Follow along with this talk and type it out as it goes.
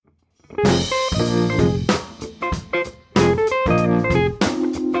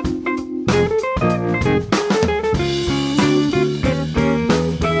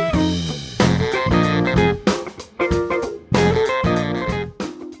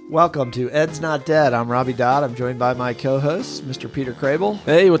Welcome to Ed's Not Dead. I'm Robbie Dodd. I'm joined by my co-host, Mr. Peter Crable.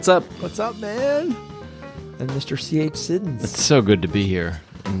 Hey, what's up? What's up, man? And Mr. C.H. Siddons. It's so good to be here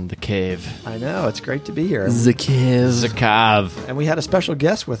in the cave. I know. It's great to be here. The cave. The cave. And we had a special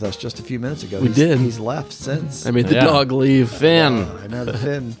guest with us just a few minutes ago. We did. He's left since. I made the dog leave. Finn. I know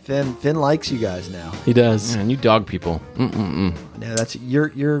that Finn likes you guys now. He does. Man, you dog people. No, that's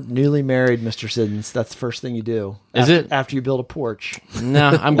you're newly married, Mr. Siddons. That's the first thing you do. Is it? After you build a porch? No,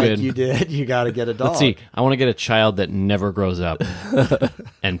 I'm Like good. you did. You got to get a dog. Let's see. I want to get a child that never grows up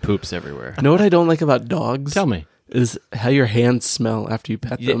and poops everywhere. You know what I don't like about dogs? Tell me. Is how your hands smell after you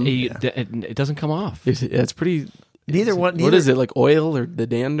pet them. It doesn't come off. It's pretty... Neither one. What is it, like oil or the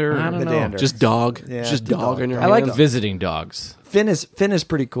dander? I don't The know. dander. Just dog. Yeah, Just the dog dog. on your I hands. like visiting dogs. Finn is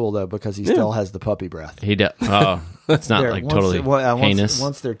pretty cool though because he still has the puppy breath. He does. Oh, it's not There, like once- totally once- heinous.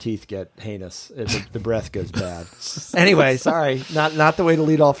 Once their teeth get heinous, the breath goes bad. Anyway, sorry, not the way to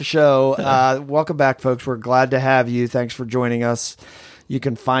lead off a show. Welcome back, folks. We're glad to have you. Thanks for joining us. You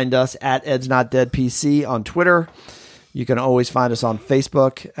can find us at Ed's Not Dead PC on Twitter. You can always find us on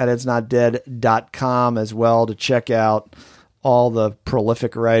Facebook at edsnotdead.com as well to check out all the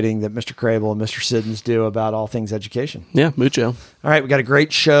prolific writing that Mr. Crable and Mr. Siddons do about all things education. Yeah, mucho. All right, we got a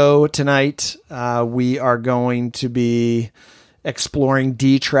great show tonight. We are going to be exploring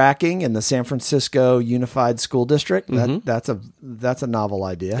D-tracking in the San Francisco Unified School District. That's a novel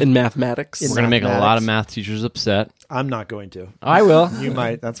idea. In mathematics. We're going to make a lot mathematics. of math teachers upset. I'm not going to. I will. You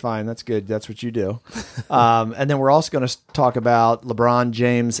might. That's fine. That's good. That's what you do. And then we're also going to talk about LeBron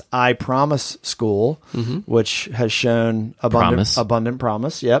James' I Promise School, which has shown abundant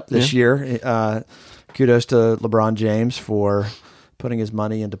promise. Yep, this year. Kudos to LeBron James for putting his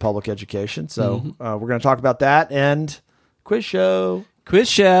money into public education. So we're going to talk about that and quiz show. Quiz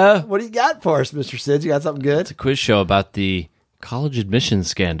show. What do you got for us, Mr. Sids? You got something good? It's a quiz show about the college admissions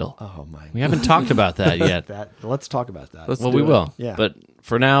scandal. Oh my! We haven't talked about that yet. Let's talk about that. Let's Well, do we it. will. Yeah. But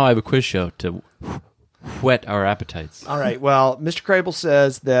for now, I have a quiz show to whet our appetites. All right. Well, Mr. Crable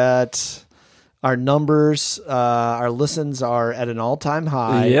says that our numbers, our listens are at an all-time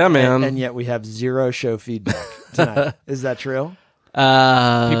high. Yeah, man. And yet we have zero show feedback tonight. Is that true?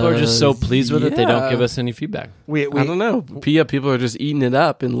 People are just so pleased with it, they don't yeah. give us any feedback. We I don't know. People are just eating it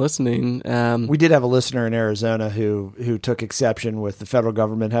up and listening. We did have a listener in Arizona who took exception with the federal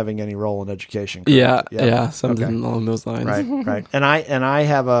government having any role in education. Correct? Yeah, something Okay. along those lines. Right. And I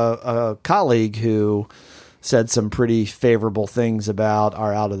have a colleague who said some pretty favorable things about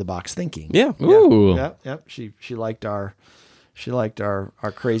our out of the box thinking. Yeah. Ooh. Yep. She liked our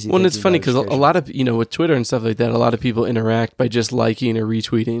crazy. Well, and it's thinking funny about because a education. lot of, with Twitter and stuff like that, a lot of people interact by just liking or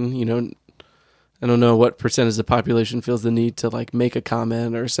retweeting. I don't know what percentage of the population feels the need to like make a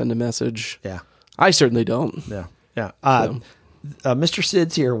comment or send a message. Yeah. I certainly don't. Yeah. Mr.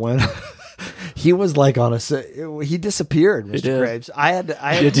 Sid's here when he was like he disappeared, Mr. did. Graves. I had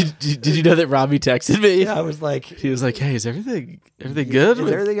Yeah, did you know that Robbie texted me? I was like, He was like, "Hey, is everything good? is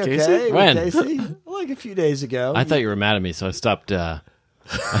with everything okay? Casey?" with When? Casey? Like a few days ago. I thought you were mad at me, so I stopped. I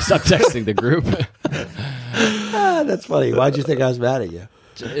stopped texting the group. That's funny. Why'd you think I was mad at you?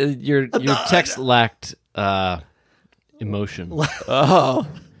 Your text lacked emotion. Oh,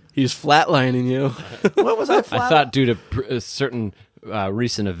 he was flatlining you. What was I? I thought due to certain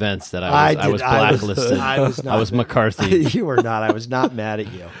recent events that I was blacklisted. I was not. I was McCarthy. You were not. I was not mad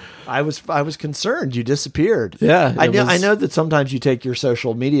at you. I was concerned. You disappeared. Yeah, I it know. was- I know that sometimes you take your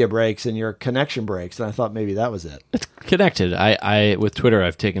social media breaks and your connection breaks, and I thought maybe that was it. It's connected. I with Twitter,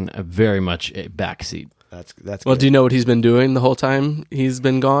 I've taken very much a backseat. That's Well, good. do you know what he's been doing the whole time he's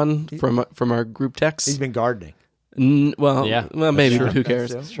been gone from our group text? He's been gardening. Well, Yeah, maybe, that's but who true.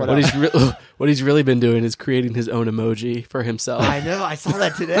 cares? That's true. What he's really been doing is creating his own emoji for himself. I know. I saw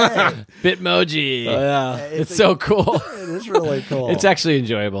that today. Bitmoji. Oh, yeah. It's so cool. It is really cool. It's actually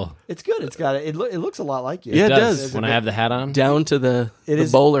enjoyable. It's good. It's got it. It looks a lot like you. Yeah, it does. It's When a I bit- have the hat on. Down to the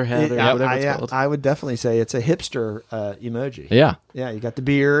is- bowler hat or I- whatever it's called. I would definitely say it's a hipster emoji. Yeah. Yeah, you got the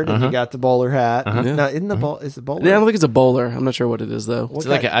beard and you got the bowler hat. Yeah. No, isn't the bowl? Is the bowler? Yeah, I don't think it's a bowler. I'm not sure what it is though. What It's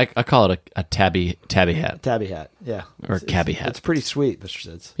like I call it a tabby hat. tabby hat. Yeah, Or cabbie hat. It's pretty sweet, Mr.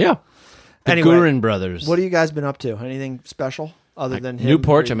 Sids. Yeah. The Anyway, Gurin brothers. What have you guys been up to? Anything special other than him? New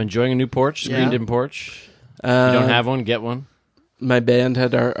porch. I'm enjoying a new porch. Yeah. Screened-in porch. You don't have one? Get one. My band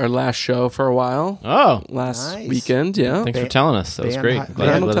had our last show for a while. Oh, Last Nice. weekend, yeah. thanks for telling us. That was band great. hi- Glad band-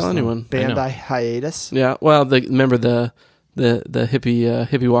 you I don't let us tell know. anyone. band I know. hiatus. Yeah, well, remember the hippie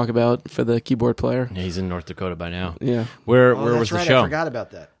walkabout for the keyboard player. Yeah, he's in North Dakota by now. Yeah. Where Oh, was that's right. the show? I forgot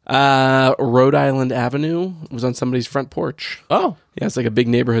about that. Rhode Island Avenue was on somebody's front porch. Oh, Yeah, it's like a big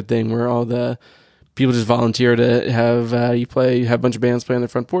neighborhood thing where all the people just volunteer to have you have a bunch of bands play on their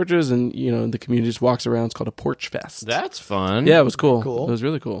front porches, and the community just walks around. It's called a porch fest. that's fun. Yeah, it was cool. Cool. It was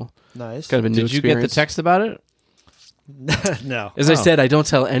really cool. Nice. Kind of a new Did you get the experience. text about it? No. As I said, I don't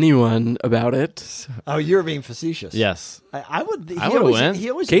tell anyone about it. Oh, you're being facetious. Yes. I would. I would've went. He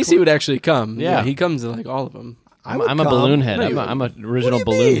always Casey would actually come. Yeah. he comes to like all of them. I would I'm a come. balloon head. No, I'm an original What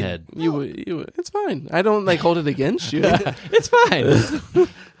do you balloon mean? head. You it's fine. I don't like hold it against you. It's fine.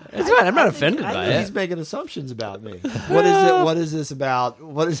 It's fine. I'm not offended I by think it. he's making assumptions about me. What is it? What is this about?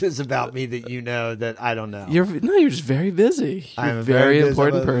 What is this about me that you know that I don't know? You're just very busy. You're I'm a a very busy-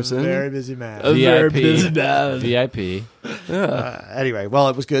 important I'm a person. Very busy man. A very VIP. busy man. VIP. Anyway, well,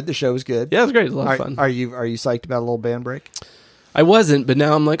 it was good. The show was good. Yeah, it was great. It was a lot of fun. Are you psyched about a little band break? I wasn't, but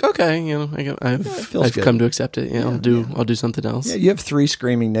now I'm like, okay, I've feels good. come to accept it. I'll do something else. Yeah, you have 3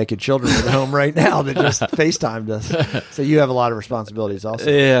 screaming naked children at home right now that just FaceTimed us. So you have a lot of responsibilities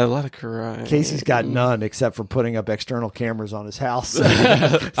also. Yeah, a lot of crying. Casey's got none except for putting up external cameras on his house.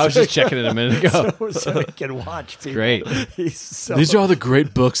 I was just checking it a minute ago. so he can watch people. Great. He's so These are all the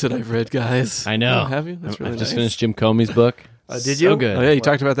great books that I've read, guys. I know. Oh, have you? That's really I've just nice. finished Jim Comey's book. Did So you? good. Oh yeah, you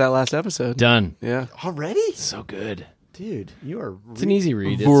talked about that last episode. Done. Yeah, already? So good. Dude, you are It's an easy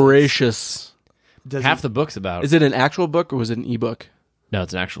read. voracious. Does Half he- the book's about. Is it an actual book or was it an ebook? No,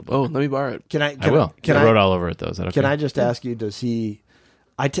 it's an actual book. Oh, let me borrow it. Can I? I will. Can I I wrote all over it though. Is that okay? Can I just ask you? Does he?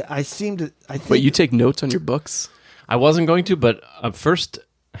 I seem to. I think. Wait, you take notes on your books? I wasn't going to, but first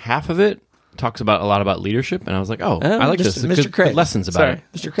half of it talks about a lot about leadership, and I was like, oh, I like Mr. this. Good Craig. lessons about Sorry. it.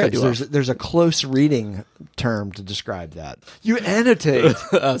 Mr. Krebs, there's a close reading term to describe that. You annotate,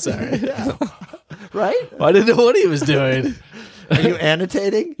 Oh, sorry. right? Well, I didn't know what he was doing. Are you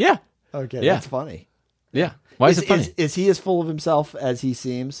annotating? Yeah, Okay, Yeah. that's funny. yeah. Why is it funny? Is he as full of himself as he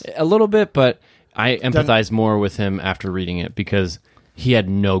seems? A little bit, but I empathize more with him after reading it because he had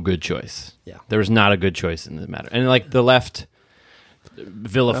no good choice. Yeah. There was not a good choice in the matter, and like the left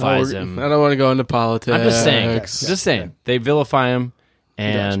vilifies him. I don't want to go into politics. I'm just saying. Okay. Just saying. They vilify him,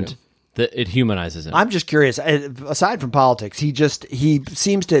 and Gotcha. it humanizes him. I'm just curious. Aside from politics, he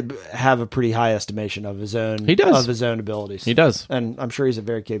seems to have a pretty high estimation of his own. He does. Of his own abilities. He does. and I'm sure he's a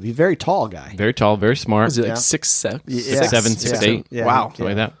very capable. He's a very tall guy. Very tall, very smart. Is it like Yeah. 6'7"? Yeah. 6'7", 6'8". Yeah, Wow. Something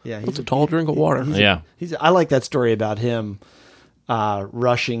like that. Yeah, That's a tall drink of water. Yeah. I like that story about him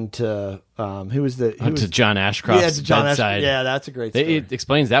rushing to who was the who was, To John Ashcroft's to John bedside. Ashcroft. Yeah, that's a great story. It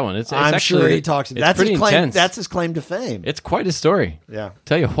explains that one. It's I'm actually, sure he talks. It's That's pretty his claim. intense. That's his claim to fame. It's quite a story. Yeah.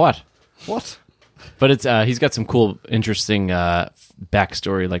 Tell you what. What? But it's he's got some cool, interesting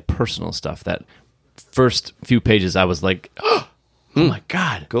backstory, like personal stuff. That first few pages, I was like, oh my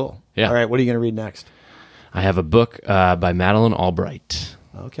God. Cool. Yeah. All right. What are you going to read next? I have a book by Madeleine Albright.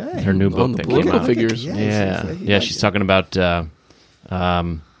 Okay. Her new book the that political came out. figures. Yeah. She's talking about,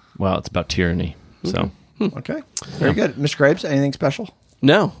 well, it's about tyranny. So Okay. Very good. Mr. Krabs, anything special?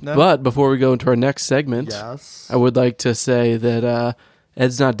 No. No? But before we go into our next segment, Yes. I would like to say that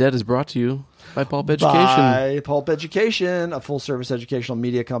Ed's Not Dead is brought to you by Pulp Education. By Pulp Education, a full-service educational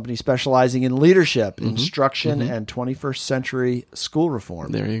media company specializing in leadership, instruction, and 21st century school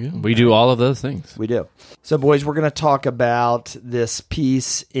reform. There you go. we do all of those things. We do. So, boys, we're going to talk about this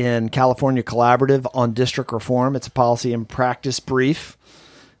piece in California Collaborative on District Reform. It's a policy and practice brief.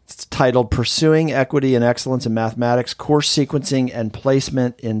 It's titled Pursuing Equity and Excellence in Mathematics, Course Sequencing and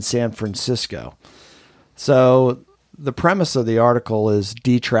Placement in San Francisco. So the premise of the article is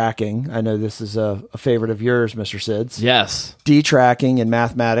detracking. I know this is a favorite of yours, Mr. Sids. Yes. Detracking in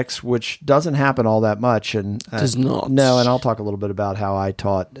mathematics, which doesn't happen all that much. And Does not. No, and I'll talk a little bit about how I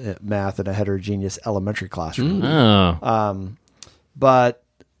taught math in a heterogeneous elementary classroom. Oh. But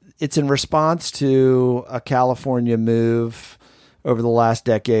it's in response to a California move over the last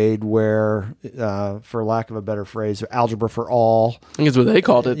decade where, for lack of a better phrase, algebra for all. I think it's what they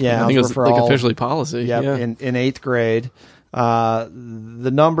called it. Yeah, I think it was Algebra for like All. officially policy. Yep, Yeah. in eighth grade.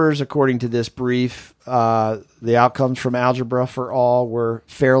 The numbers, according to this brief, the outcomes from algebra for all were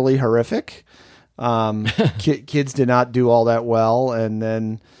fairly horrific. Kids did not do all that well, and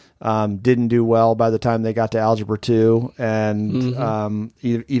then didn't do well by the time they got to Algebra 2 and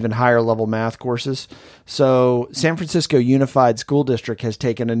even higher level math courses. So San Francisco Unified School District has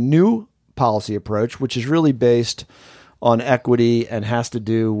taken a new policy approach, which is really based on equity and has to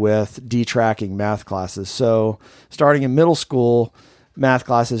do with detracking math classes. So starting in middle school, math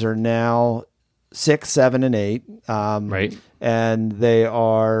classes are now 6, 7, and 8. Right. And they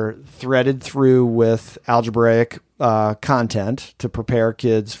are threaded through with algebraic content to prepare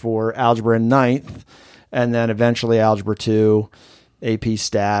kids for algebra in 9th, and then eventually algebra 2, AP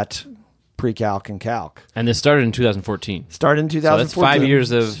Stat, pre-calc, and calc. And this started in 2014. Started in 2014. So that's 5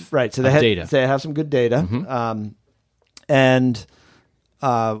 years of right. So of they data. They have some good data. And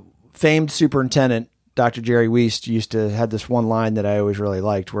famed superintendent Dr. Jerry Wiest had this one line that I always really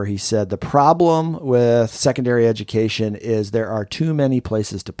liked, where he said, the problem with secondary education is there are too many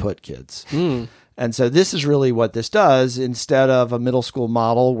places to put kids. And so this is really what this does. Instead of a middle school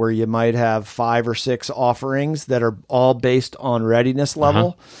model where you might have 5 or 6 offerings that are all based on readiness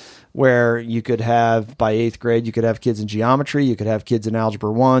level, where you could have, by 8th grade, you could have kids in geometry, you could have kids in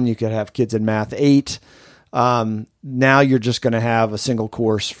algebra 1, you could have kids in math 8. Now you're just going to have a single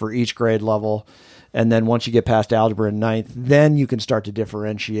course for each grade level. And then once you get past algebra in 9th, then you can start to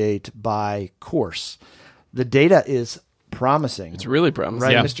differentiate by course. The data is promising. It's really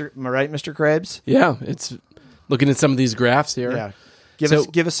promising. Right, Yeah. Am I right, Mr. Krebs? Yeah, it's looking at some of these graphs here. Yeah. So-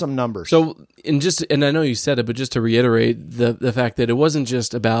 Give us some numbers. So, and I know you said it, but just to reiterate the fact that it wasn't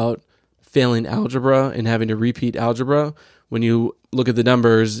just about failing algebra and having to repeat algebra. When you look at the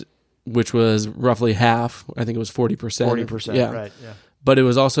numbers, which was roughly half, I think it was 40%. 40%, yeah. right. Yeah. But it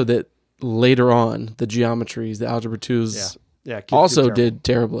was also that later on, the geometries, the algebra 2s Yeah. Kids also do terrible. did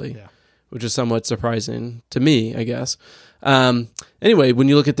terribly, Yeah. which is somewhat surprising to me, I guess. Anyway, when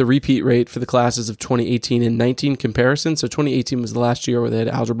you look at the repeat rate for the classes of 2018 and 19 comparison, so 2018 was the last year where they had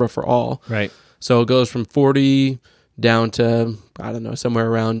algebra for all. Right. So it goes from 40 down to, I don't know, somewhere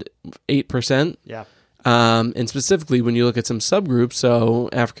around 8%. Yeah. And specifically, when you look at some subgroups, so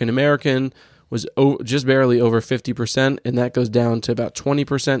African American was just barely over 50%, and that goes down to about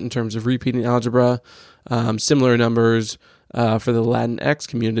 20% in terms of repeating algebra. Similar numbers for the Latinx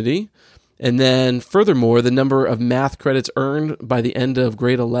community. And then furthermore, the number of math credits earned by the end of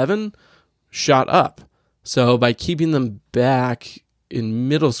grade 11 shot up. So by keeping them back in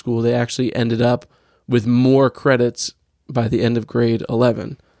middle school, they actually ended up with more credits by the end of grade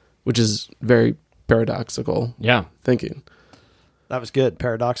 11, which is very paradoxical Yeah. thinking. That was good.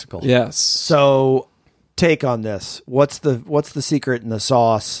 Paradoxical. Yes. So, take on this. What's the secret in the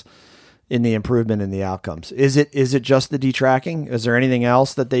sauce in the improvement in the outcomes? Is it just the detracking? Is there anything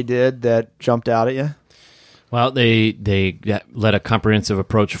else that they did that jumped out at you? Well, they led a comprehensive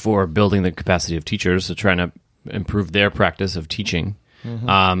approach for building the capacity of teachers, so trying to improve their practice of teaching.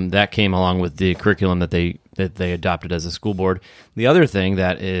 That came along with the curriculum that they adopted as a school board. The other thing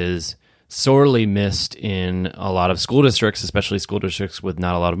that is sorely missed in a lot of school districts, especially school districts with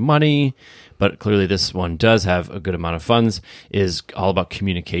not a lot of money, but clearly this one does have a good amount of funds, is all about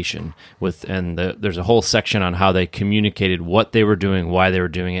communication. There's a whole section on how they communicated what they were doing, why they were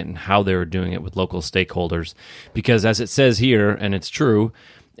doing it, and how they were doing it with local stakeholders. Because as it says here, and it's true,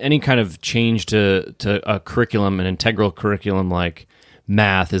 any kind of change to a curriculum, an integral curriculum like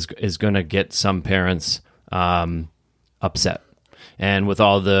math, is going to get some parents upset. And with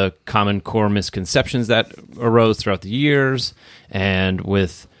all the Common Core misconceptions that arose throughout the years, and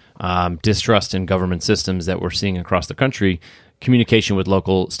with distrust in government systems that we're seeing across the country, communication with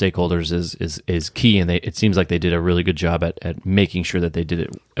local stakeholders is key. And it seems like they did a really good job at making sure that they did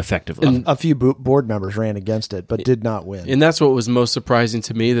it effectively. A few board members ran against it, but did not win. And that's what was most surprising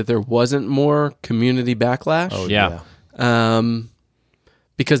to me, that there wasn't more community backlash. Oh, yeah.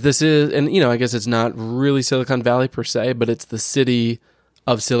 Because this is, and I guess it's not really Silicon Valley per se, but it's the city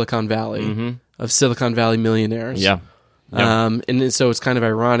of Silicon Valley, of Silicon Valley millionaires. Yeah. And so it's kind of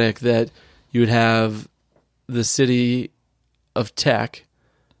ironic that you would have the city of tech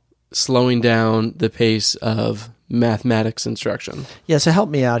slowing down the pace of mathematics instruction. Yeah, so help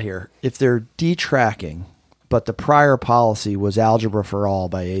me out here. If they're detracking, but the prior policy was algebra for all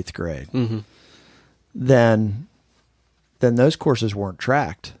by 8th grade, then those courses weren't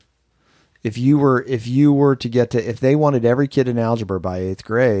tracked. If you were to get to, if they wanted every kid in algebra by 8th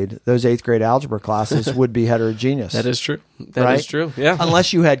grade, those 8th grade algebra classes would be heterogeneous. That is true. That is true. Yeah.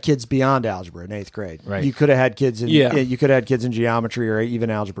 Unless you had kids beyond algebra in 8th grade. Right. You could have had kids in Yeah. geometry or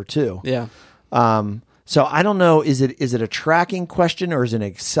even algebra 2. Yeah. So I don't know, is it a tracking question or is it an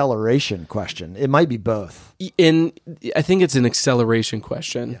acceleration question? It might be both. I think it's an acceleration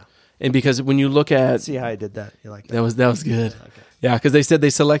question. Yeah. And because when you look at, See how I did that? You like that? that was good. Okay. Yeah, because they said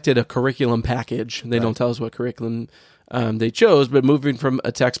they selected a curriculum package. They don't tell us what curriculum they chose, but moving from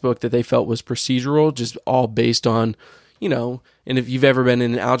a textbook that they felt was procedural, just all based on, and if you've ever been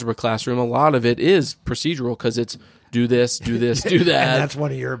in an algebra classroom, a lot of it is procedural because it's do this, do that. And that's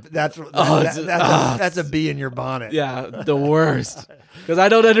one of your. That's a bee in your bonnet. Yeah, the worst. Because I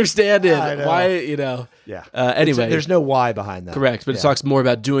don't understand it. I know. Why, Yeah. Anyway. There's no why behind that. Correct, but it talks more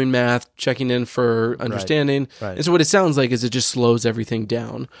about doing math, checking in for understanding. Right. And so what it sounds like is it just slows everything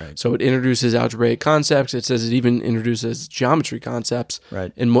down. Right. So it introduces algebraic concepts. It says it even introduces geometry concepts.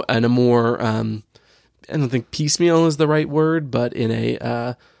 Right. In a more, I don't think piecemeal is the right word, but in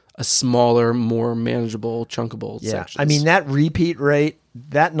a smaller, more manageable, chunkable sections. I mean, that repeat rate,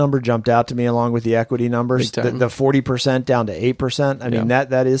 that number jumped out to me along with the equity numbers, Big time. the 40% down to 8%. I mean,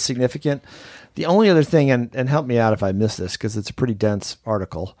 that is significant. The only other thing, and help me out if I miss this because it's a pretty dense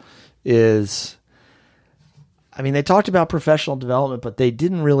article, is, I mean, they talked about professional development, but they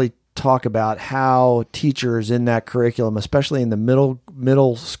didn't really talk about how teachers in that curriculum, especially in the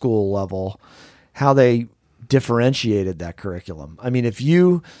middle school level, how they differentiated that curriculum. I mean, if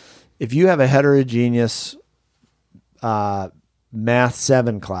you have a heterogeneous Math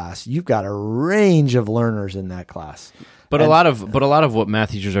 7 class, you've got a range of learners in that class. But a lot of what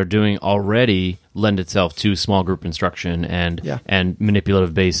math teachers are doing already lend itself to small group instruction and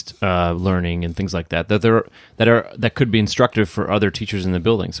manipulative based learning and things like that that could be instructive for other teachers in the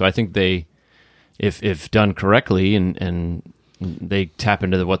building. So I think they, if done correctly and they tap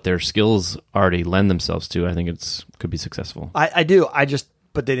into what their skills already lend themselves to, I think could be successful. I do.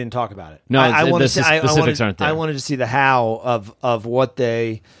 But they didn't talk about it. No, the specifics aren't there. I wanted to see the how of what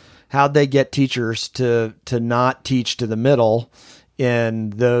how'd they get teachers to not teach to the middle in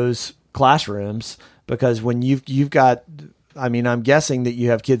those classrooms, because when you've got, I mean, I'm guessing that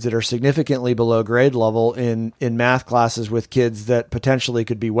you have kids that are significantly below grade level in math classes with kids that potentially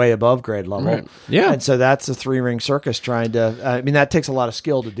could be way above grade level. Right. Yeah. And so that's a 3-ring circus trying to, I mean, that takes a lot of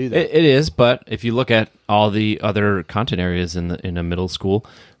skill to do that. It is, but if you look at all the other content areas in a middle school,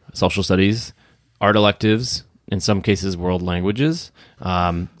 social studies, art electives, in some cases world languages,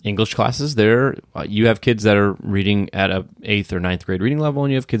 English classes, you have kids that are reading at a 8th or 9th grade reading level,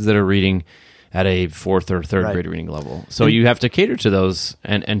 and you have kids that are reading at a 4th or 3rd grade reading level. So you have to cater to those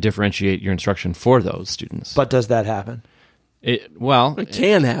and differentiate your instruction for those students. But does that happen? It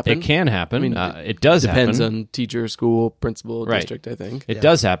can happen. It can happen. I mean, it does depends happen. on teacher, school, principal, Right. district, I think. It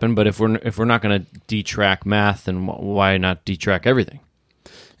does happen, but if we're not going to detrack math, then why not detrack everything?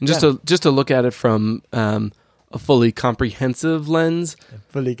 And just to look at it from a fully comprehensive lens.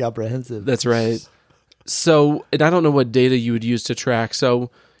 Fully comprehensive. That's right. So, and I don't know what data you would use to track.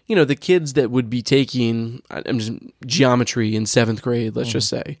 So, the kids that would be taking geometry in 7th grade, let's just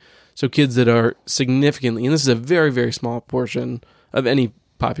say. So kids that are significantly, and this is a very, very small portion of any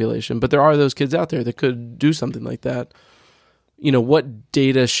population, but there are those kids out there that could do something like that. What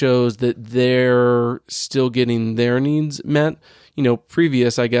data shows that they're still getting their needs met?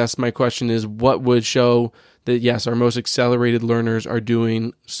 Previous, I guess my question is, what would show that, yes, our most accelerated learners are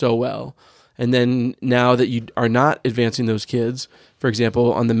doing so well? And then now that you are not advancing those kids, for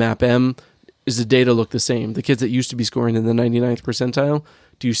example, on the MAP-M, does the data look the same? The kids that used to be scoring in the 99th percentile,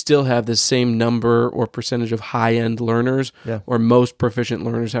 do you still have the same number or percentage of high-end learners or most proficient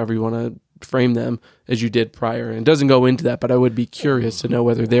learners, however you want to frame them, as you did prior? And it doesn't go into that, but I would be curious to know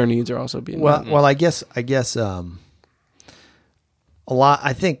whether their needs are also being met. Well, I guess I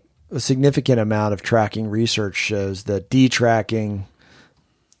think a significant amount of tracking research shows that detracking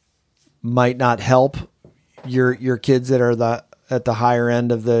might not help your kids that are at the higher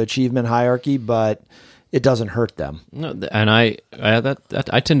end of the achievement hierarchy, but it doesn't hurt them. No, and I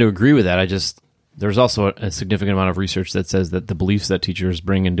tend to agree with that. There's also a significant amount of research that says that the beliefs that teachers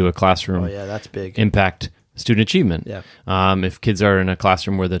bring into a classroom that's big. impact student achievement. Yeah. If kids are in a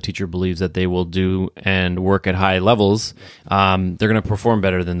classroom where the teacher believes that they will do and work at high levels, they're going to perform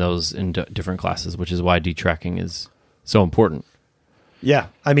better than those in different classes, which is why detracking is so important. Yeah,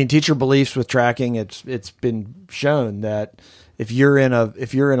 I mean, teacher beliefs with tracking. It's been shown that if you're in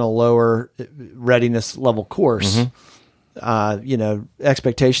a lower readiness level course,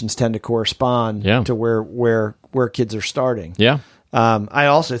 expectations tend to correspond to where kids are starting. Yeah. I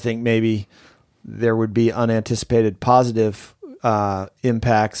also think maybe there would be unanticipated positive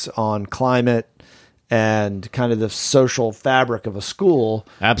impacts on climate and kind of the social fabric of a school.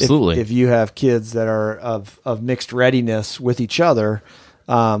 Absolutely. If you have kids that are of mixed readiness with each other,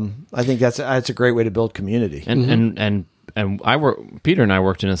 I think that's a great way to build community. And Peter and I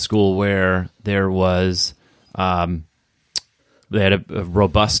worked in a school where there was, they had a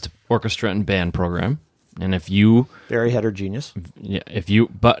robust orchestra and band program. And if you very heterogeneous,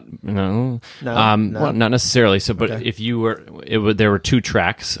 well, not necessarily. So, but if you there were 2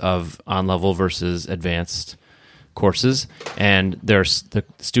 tracks of on-level versus advanced courses, and there's the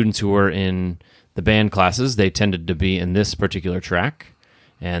students who were in the band classes, they tended to be in this particular track,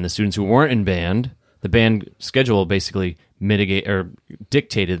 and the students who weren't in band, the band schedule basically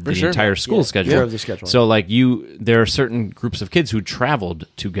dictated the entire school schedule. Drove the schedule. So like there are certain groups of kids who traveled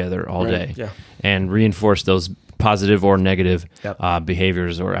together all day and reinforced those positive or negative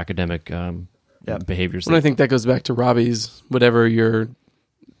behaviors or academic behaviors. And I think that goes back to Robbie's, whatever your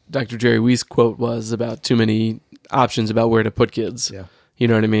Dr. Jerry Weiss quote was about too many options about where to put kids. Yeah. You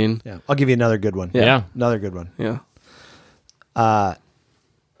know what I mean? Yeah. I'll give you another good one. Yeah. Another good one. Yeah.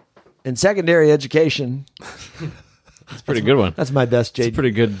 In secondary education, It's a pretty good one. that's my best It's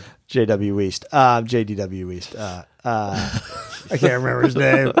pretty good. JW Weist. JDW Weist. I can't remember his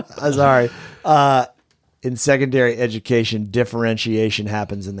name. I'm sorry. In secondary education, differentiation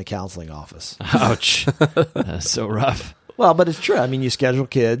happens in the counseling office. Ouch. That's so rough. Well, but it's true. I mean, you schedule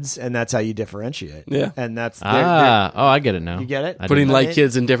kids, and that's how you differentiate. Yeah. And that's... I get it now. You get it? Putting didn't. like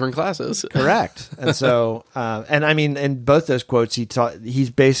kids in different classes. Correct. And so, and I mean, in both those quotes, he's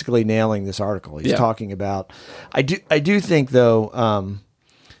basically nailing this article. He's talking about, I do think though,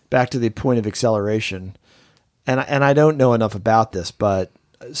 back to the point of acceleration, and I don't know enough about this, but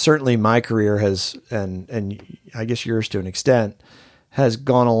certainly my career has, and I guess yours to an extent, has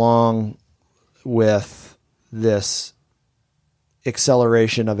gone along with this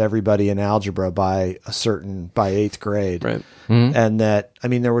acceleration of everybody in algebra by 8th grade. Right. Mm-hmm. And that, I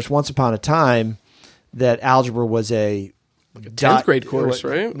mean, there was once upon a time that algebra was a 10th grade course,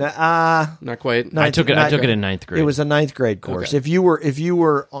 right? Not quite. I took it in 9th grade. It was a 9th grade course. Okay. If you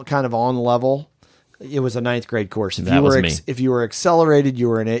were kind of on level, it was a 9th grade course. If you were accelerated, you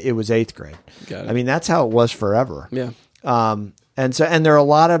were it was 8th grade. Got it. I mean, that's how it was forever. Yeah. And there are a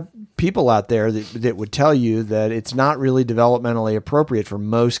lot of people out there that would tell you that it's not really developmentally appropriate for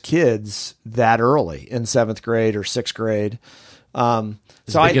most kids that early in 7th grade or 6th grade.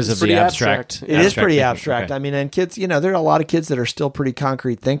 Because of the abstract. It is pretty thinking. abstract. Okay. I mean, and kids, there are a lot of kids that are still pretty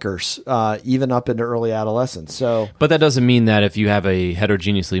concrete thinkers, even up into early adolescence. So, But that doesn't mean that if you have a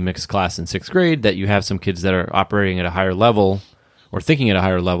heterogeneously mixed class in 6th grade, that you have some kids that are operating at a higher level or thinking at a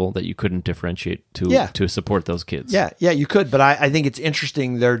higher level that you couldn't differentiate to support those kids. yeah, you could. But I think it's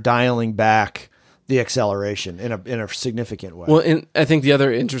interesting they're dialing back the acceleration in a significant way. Well, and I think the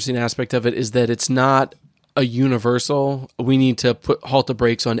other interesting aspect of it is that it's not a universal, we need to halt the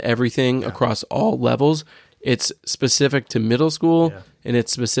brakes on everything across all levels. It's specific to middle school and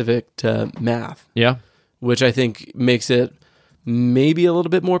it's specific to math. Yeah. Which I think makes it maybe a little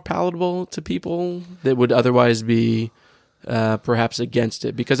bit more palatable to people that would otherwise be perhaps against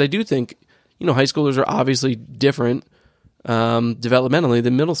it. Because I do think, high schoolers are obviously different developmentally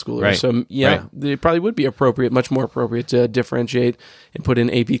than middle schoolers. Right. So it probably would be much more appropriate to differentiate and put in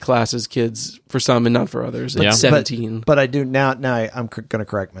AP classes kids for some and not for others at 17. But I do now I'm going to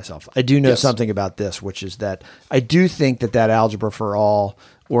correct myself. I do know something about this, which is that I do think that algebra for all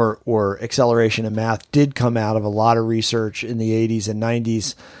or acceleration in math did come out of a lot of research in the 80s and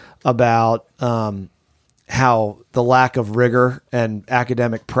 90s about how the lack of rigor and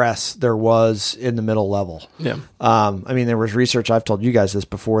academic press there was in the middle level. Yeah. I mean, there was research, I've told you guys this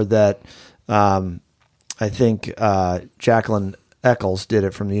before, that I think Jacqueline Eccles did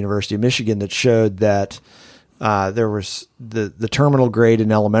it from the University of Michigan that showed that there was the terminal grade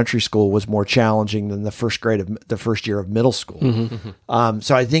in elementary school was more challenging than the first year of middle school. Mm-hmm.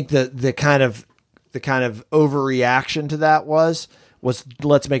 So I think the kind of overreaction to that was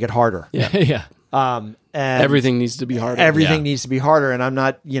let's make it harder. Yeah. Yeah. And everything needs to be harder. Everything needs to be harder. And I'm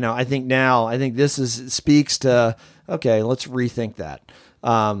not, I think this speaks to, okay, let's rethink that.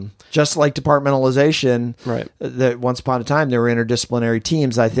 Just like departmentalization, right? That once upon a time there were interdisciplinary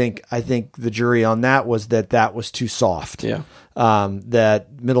teams. I think the jury on that was that was too soft. Yeah.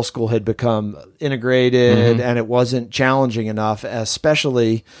 That middle school had become integrated and it wasn't challenging enough,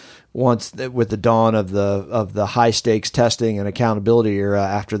 especially once with the dawn of the high stakes testing and accountability era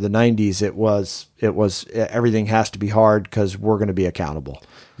after the 90s. It was everything has to be hard because we're going to be accountable.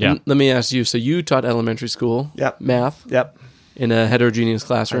 Yeah. Let me ask you. So you taught elementary school math. Yep. In a heterogeneous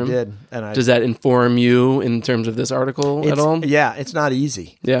classroom. I did. And does that inform you in terms of this article at all? Yeah, it's not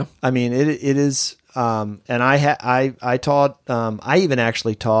easy. Yeah. I mean, it is. And I taught. I even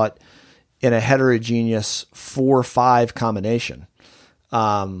actually taught in a heterogeneous 4-5 combination.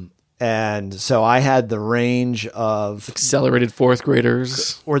 And so I had the range of accelerated fourth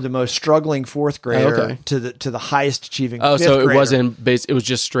graders, or the most struggling fourth grader to the highest achieving. Fifth so it grader. wasn't base. It was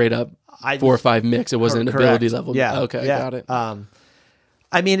just straight up 4 or 5 mix. It wasn't Correct. ability level. Yeah. Okay, yeah. got it.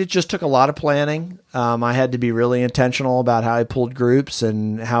 I mean, it just took a lot of planning. I had to be really intentional about how I pulled groups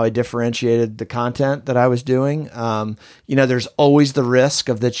and how I differentiated the content that I was doing. There's always the risk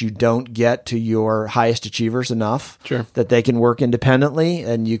of that you don't get to your highest achievers enough, Sure. that they can work independently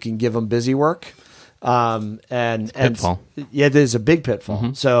and you can give them busy work. pitfall. Yeah, there's a big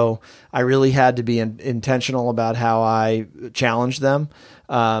pitfall. So I really had to be intentional about how I challenged them.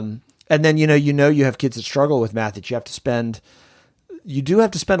 And then, you have kids that struggle with math that you do have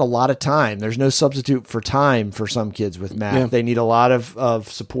to spend a lot of time. There's no substitute for time for some kids with math. Yeah. They need a lot of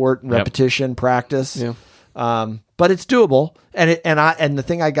support and repetition, practice. Yeah. But it's doable. And the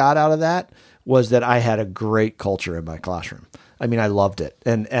thing I got out of that was that I had a great culture in my classroom. I mean, I loved it.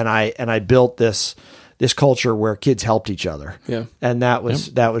 And I built this culture where kids helped each other. Yeah. And that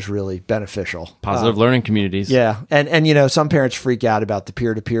was really beneficial. Positive learning communities. Yeah. And some parents freak out about the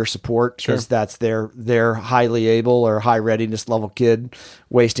peer-to-peer support because that's their highly able or high readiness level kid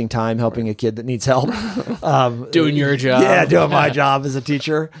wasting time helping a kid that needs help. Doing your job. Yeah, doing my job as a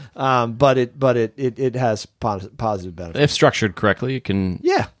teacher. But it has positive benefits. If structured correctly, it can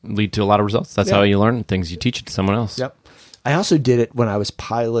lead to a lot of results. That's how you learn things. You teach it to someone else. Yep. I also did it when I was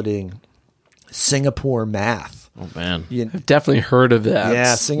piloting Singapore math. Oh man, I've definitely heard of that.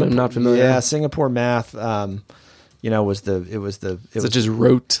 Yeah, Singapore. I'm not familiar. Yeah, Singapore math. Was the Such as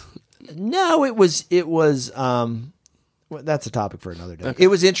rote. No, it was. That's a topic for another day. Okay. It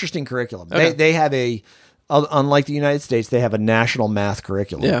was interesting curriculum. Okay. They have unlike the United States, they have a national math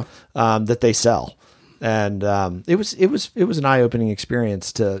curriculum that they sell. And it was an eye-opening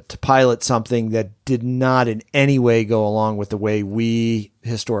experience to pilot something that did not in any way go along with the way we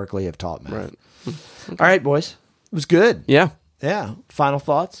historically have taught math. Right. All right, boys. It was good. Yeah. Yeah. Final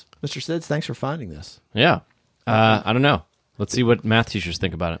thoughts? Mr. Sids, thanks for finding this. Yeah. I don't know. Let's see what math teachers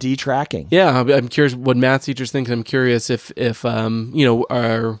think about it. D-tracking. Yeah, I'm curious what math teachers think. I'm curious if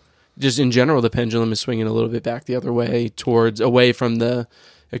our just in general the pendulum is swinging a little bit back the other way away from the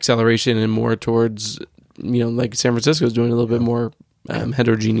acceleration and more towards like San Francisco is doing a little bit more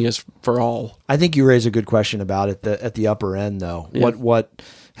heterogeneous for all. I think you raise a good question about it at the upper end though. Yeah.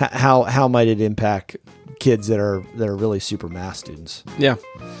 How might it impact kids that are really super math students? Yeah.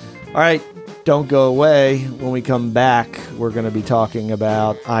 All right, don't go away. When we come back, we're going to be talking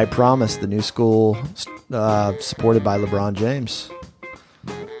about I Promise, the new school supported by LeBron James.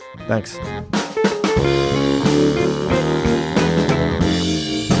 Thanks.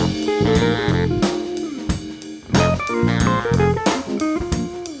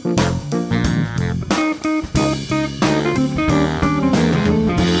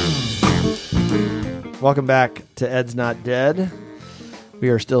 Welcome back to Ed's Not Dead. We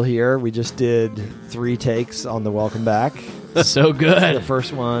are still here. We just did 3 takes on the welcome back. So good. The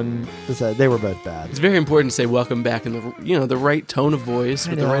first one, they were both bad. It's very important to say welcome back in the right tone of voice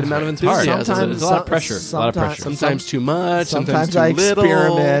with the right amount of enthusiasm. Sometimes it's a lot of pressure. Sometimes too much. Sometimes too I little.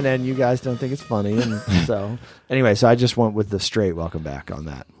 experiment, and you guys don't think it's funny. And so I just went with the straight welcome back on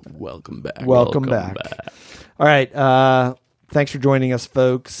that. Welcome back. Welcome back. All right. Thanks for joining us,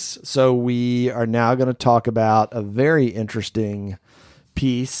 folks. So we are now going to talk about a very interesting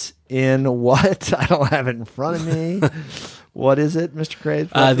piece in what? I don't have it in front of me. What is it, Mr. Craig?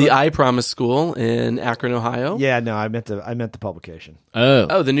 The I Promise School in Akron, Ohio. Yeah, no, I meant the publication.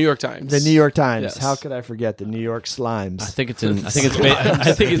 Oh, the New York Times. The New York Times. Yes. How could I forget the New York Slimes? I think it's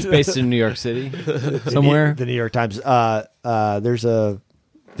based in New York City somewhere. The New York Times. There's a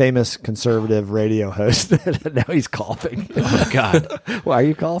famous conservative radio host. Now he's coughing. Oh God! Why are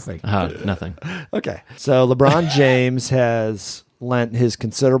you coughing? Nothing. Okay, so LeBron James has lent his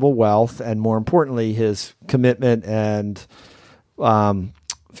considerable wealth and, more importantly, his commitment and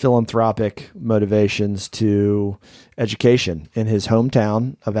philanthropic motivations to education in his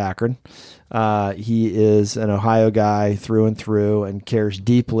hometown of Akron. He is an Ohio guy through and through and cares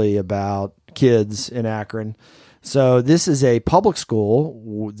deeply about kids in Akron. So this is a public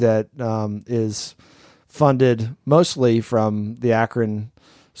school that is funded mostly from the Akron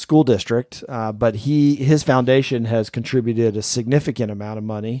School District, but his foundation has contributed a significant amount of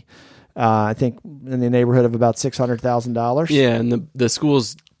money. I think in the neighborhood of about $600,000. Yeah, and the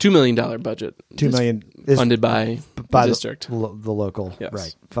school's $2 million budget. $2 million is funded by the district, the local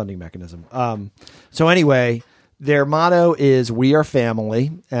yes. funding mechanism. So anyway, their motto is "We Are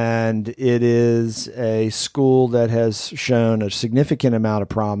Family," and it is a school that has shown a significant amount of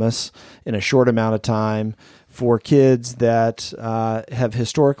promise in a short amount of time for kids that have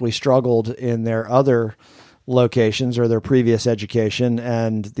historically struggled in their other locations or their previous education.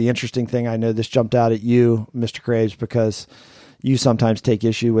 And the interesting thing, I know this jumped out at you, Mr. Craves, because you sometimes take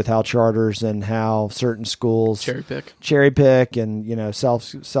issue with how charters and how certain schools cherry pick and, you know,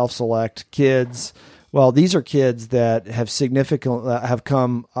 self-select kids. Well, these are kids that have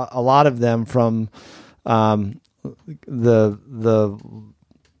come, a lot of them from the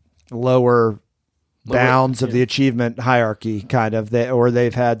lower bounds of the achievement hierarchy, kind of, or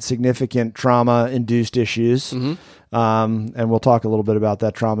they've had significant trauma-induced issues. And we'll talk a little bit about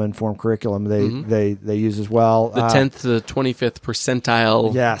that trauma-informed curriculum they use as well. The 10th to 25th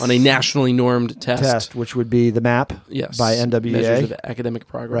percentile on a nationally normed test, which would be the MAP by NWEA. Measures of academic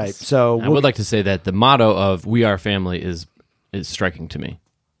progress. Right. So I would like to say that the motto of "We Are Family" is striking to me.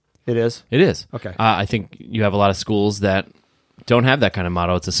 It is? It is. Okay. I think you have a lot of schools that don't have that kind of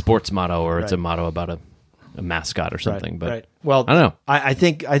motto. It's a sports motto, or it's a motto about a mascot or something. But well, I don't know. I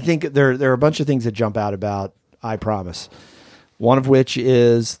think there are a bunch of things that jump out about I Promise. One of which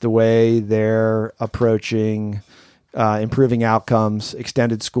is the way they're approaching improving outcomes,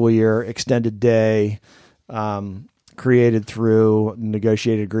 extended school year, extended day, created through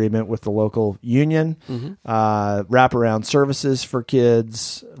negotiated agreement with the local union, wraparound services for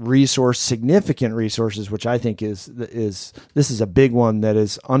kids, significant resources, which I think this is a big one that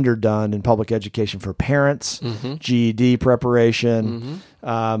is underdone in public education for parents, GED preparation,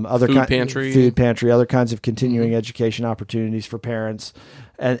 food pantry, other kinds of continuing education opportunities for parents,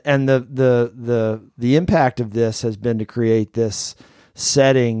 and the impact of this has been to create this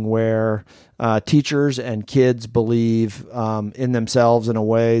setting where teachers and kids believe in themselves in a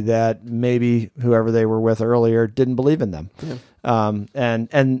way that maybe whoever they were with earlier didn't believe in them.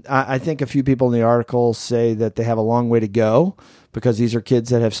 And I think a few people in the article say that they have a long way to go because these are kids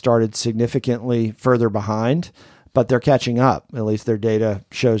that have started significantly further behind, but they're catching up. At least their data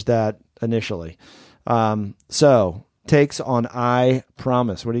shows that initially. So takes on I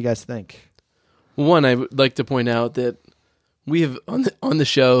Promise. What do you guys think? One, I would like to point out that we have on the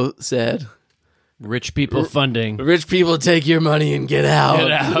show said, rich people funding. Rich people take your money and get out.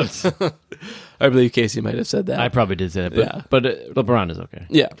 Get out. I believe Casey might have said that. I probably did say that, but LeBron is okay.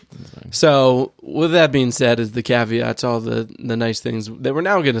 Yeah. So with that being said, as the caveats, all the nice things that we're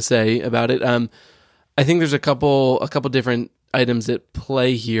now going to say about it, I think there's a couple different items at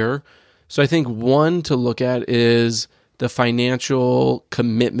play here. So I think one to look at is the financial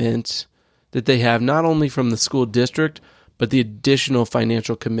commitment that they have, not only from the school district, but the additional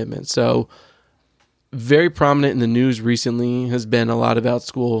financial commitment. So very prominent in the news recently has been a lot about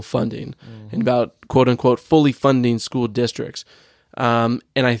school funding and about, quote unquote, fully funding school districts. And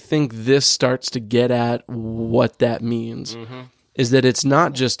I think this starts to get at what that means. Is that it's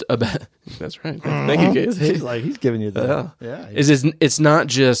not just about... That's right. Thank you, Casey. He's giving you the... It's not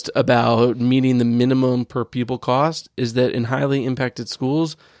just about meeting the minimum per pupil cost. Is that in highly impacted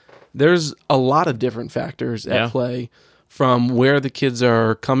schools, there's a lot of different factors at play, from where the kids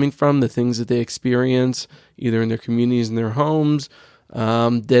are coming from, the things that they experience, either in their communities and their homes,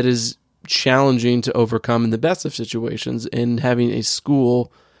 that is challenging to overcome in the best of situations. And having a school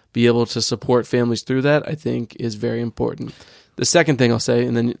be able to support families through that, I think, is very important. The second thing I'll say,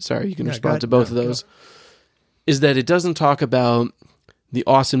 and then, sorry, you can respond to both of those, is that it doesn't talk about the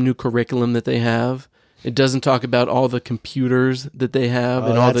awesome new curriculum that they have. It doesn't talk about all the computers that they have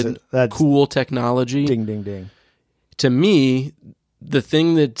and all the cool technology. Ding, ding, ding. To me, the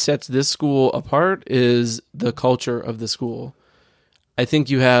thing that sets this school apart is the culture of the school. I think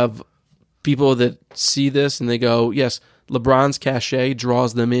you have people that see this and they go, yes, LeBron's cachet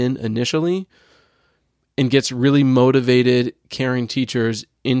draws them in initially and gets really motivated, caring teachers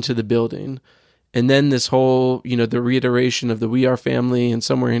into the building. And then this whole, the reiteration of the We Are Family, and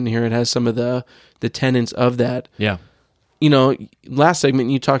somewhere in here it has some of the tenets of that. Yeah. Last segment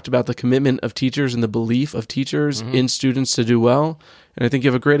you talked about the commitment of teachers and the belief of teachers in students to do well. And I think you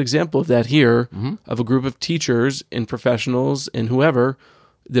have a great example of that here, of a group of teachers and professionals and whoever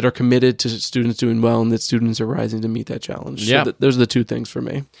that are committed to students doing well, and that students are rising to meet that challenge. Yeah. So those are the two things for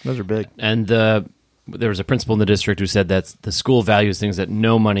me. Those are big. And there was a principal in the district who said that the school values things that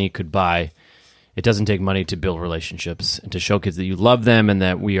no money could buy. It doesn't take money to build relationships and to show kids that you love them and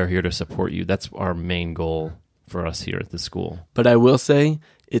that we are here to support you. That's our main goal for us here at the school. But I will say,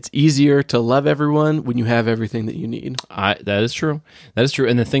 it's easier to love everyone when you have everything that you need. That is true. That is true.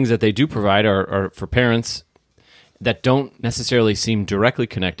 And the things that they do provide are for parents that don't necessarily seem directly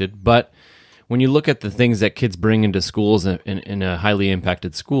connected. But when you look at the things that kids bring into schools in a highly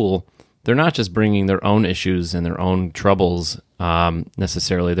impacted school, they're not just bringing their own issues and their own troubles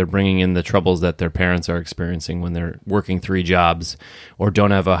necessarily. They're bringing in the troubles that their parents are experiencing when they're working 3 jobs, or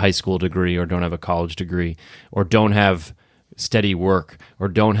don't have a high school degree, or don't have a college degree, or don't have steady work, or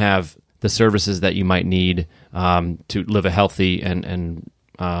don't have the services that you might need to live a healthy and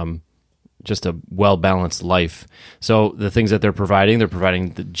just a well-balanced life. So the things that they're providing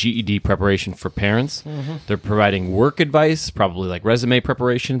the GED preparation for parents. They're providing work advice, probably like resume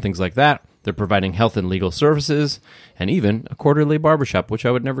preparation, things like that. They're providing health and legal services, and even a quarterly barbershop, which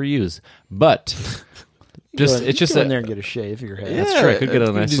I would never use. But it's just go in there and get a shave of your head. Yeah, That's true. I could get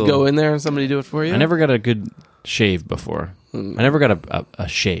a nice just little- go in there and somebody do it for you. I never got a good shave before. I never got a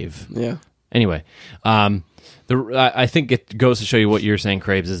shave. Yeah. Anyway, I think it goes to show you what you're saying,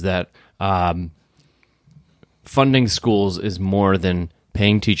 Krabs, is that funding schools is more than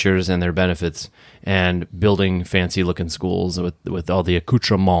paying teachers and their benefits and building fancy-looking schools with all the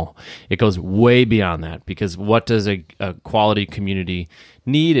accoutrements. It goes way beyond that, because what does a quality community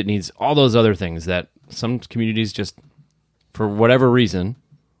need? It needs all those other things that some communities just, for whatever reason,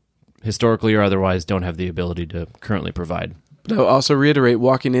 historically or otherwise, don't have the ability to currently provide. But I'll also reiterate,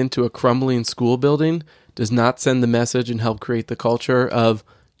 walking into a crumbling school building does not send the message and help create the culture of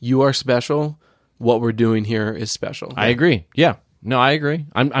you are special. What we're doing here is special. I agree. Yeah. No, I agree.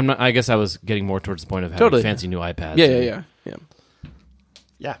 I'm not. I guess I was getting more towards the point of having Totally. fancy new iPads. Yeah.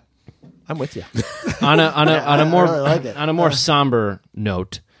 Yeah, I'm with you. On a more really like it. on a more somber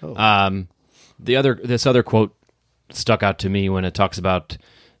note, this other quote stuck out to me when it talks about,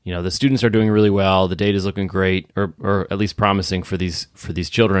 the students are doing really well, the data is looking great, or at least promising for these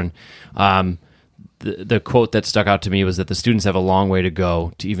children. The quote that stuck out to me was that the students have a long way to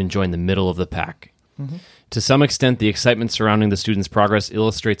go to even join the middle of the pack. To some extent, the excitement surrounding the students' progress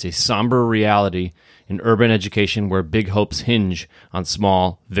illustrates a somber reality in urban education where big hopes hinge on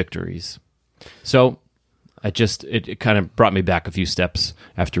small victories. So, it kind of brought me back a few steps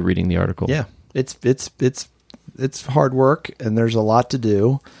after reading the article. Yeah, it's hard work, and there's a lot to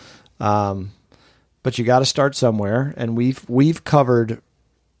do, but you got to start somewhere. And we've covered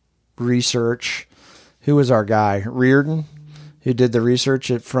research. Who was our guy? Reardon, who did the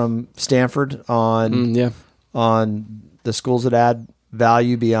research from Stanford on the schools that add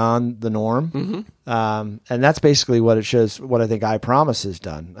value beyond the norm. And that's basically what it shows. What I think I Promise has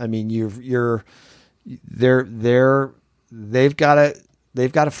done. I mean, they've got to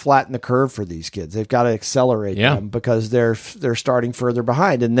flatten the curve for these kids. They've got to accelerate them because they're starting further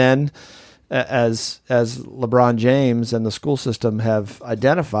behind. And then, as LeBron James and the school system have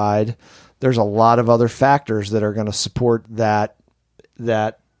identified, there's a lot of other factors that are going to support that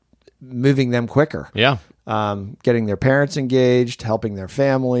moving them quicker. Yeah. Getting their parents engaged, helping their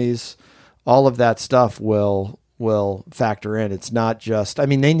families, all of that stuff will factor in. It's not just, they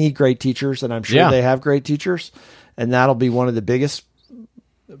need great teachers, and I'm sure they have great teachers, and that'll be one of the biggest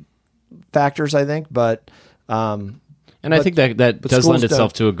factors, I think. But I think that does lend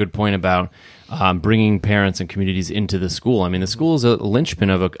itself to a good point about bringing parents and communities into the school. The school is a linchpin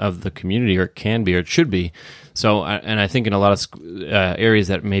of the community, or it can be, or it should be. So, and I think in a lot of areas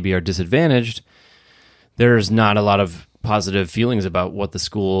that maybe are disadvantaged, there's not a lot of positive feelings about what the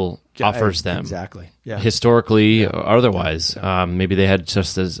school offers them. Exactly. Yeah. Historically or otherwise. Maybe they had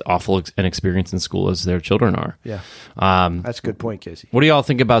just as awful an experience in school as their children are. Yeah. That's a good point, Casey. What do y'all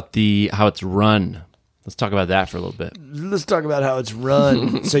think about how it's run? Let's talk about that for a little bit. Let's talk about how it's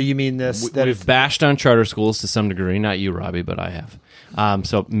run. So you mean this? We've bashed on charter schools to some degree. Not you, Robbie, but I have.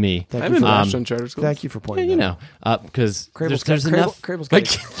 So me. I've been bashed on charter schools. Thank you for pointing that out. Because there's enough. Crable's got a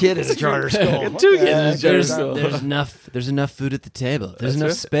kid at a charter school. Two kids in a charter school. There's enough food at the table. There's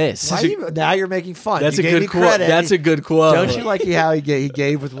enough space. Now you're making fun. That's you a gave good me quote. credit. That's a good quote. Don't you like how he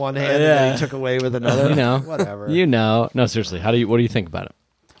gave with one hand and then he took away with another? Whatever. No, seriously. What do you think about it?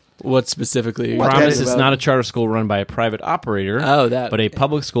 What specifically? Promise is not a charter school run by a private operator, but a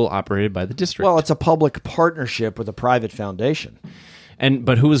public school operated by the district. Well, it's a public partnership with a private foundation.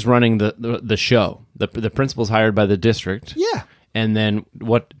 But who is running the show? The principal's hired by the district. Yeah. And then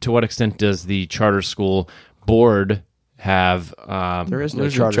to what extent does the charter school board have? There is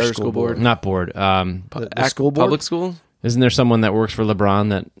no charter school board. Not board. The school board? Public school? Isn't there someone that works for LeBron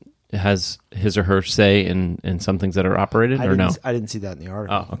that has his or her say in some things that are operated, or no? I didn't see that in the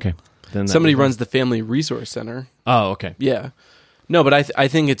article. Oh, okay. Then Somebody runs the Family Resource Center. Oh, okay. Yeah. No, but I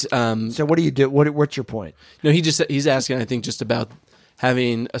think it's... So what do you do? What's your point? No, he's asking, I think, just about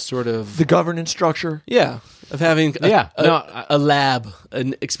having a sort of... The governance structure? Yeah. Of having a lab,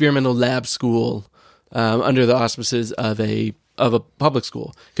 an experimental lab school under the auspices of a public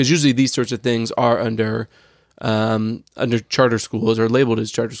school. Because usually these sorts of things are under charter schools or labeled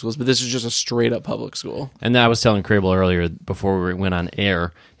as charter schools, but this is just a straight up public school. And I was telling Crable earlier before we went on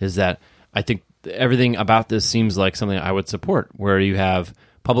air is that I think everything about this seems like something I would support, where you have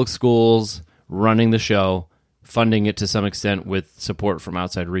public schools running the show, funding it to some extent with support from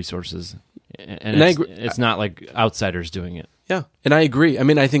outside resources. and it's not like outsiders doing it. Yeah, and I agree. I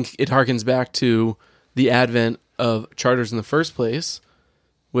mean, I think it harkens back to the advent of charters in the first place,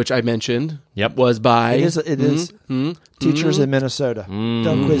 which I mentioned. Yep. Was by It is teachers in Minnesota.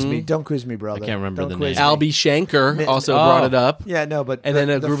 Don't quiz me, brother. I can't remember the quiz name. me. Albie Shanker also brought it up. Yeah, no, but And then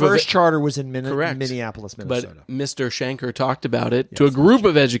a the group first of charter was in Correct. Minneapolis, Minnesota. But Mr. Shanker talked about it to a group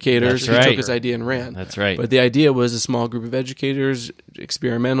of educators who That's took right. his idea and ran. That's right. But the idea was a small group of educators,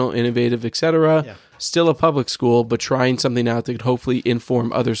 experimental, innovative, etc. Yeah. Still a public school, but trying something out that could hopefully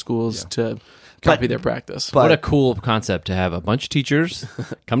inform other schools to copy their practice. but- What a cool concept to have a bunch of teachers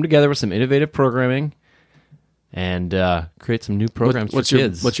come together with some innovative programming and create some new programs what's for your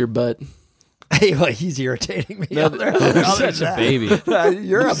kids. what's your butt? Hey, like, he's irritating me. No, You're such a baby.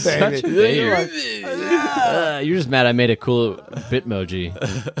 You're a baby. Such a baby. You're just mad I made a cool Bitmoji.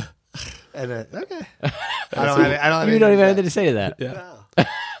 And, okay. I don't have You don't even have anything anything to say to that. Yeah.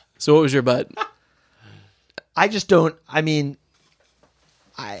 So what was your butt? I just don't. I mean,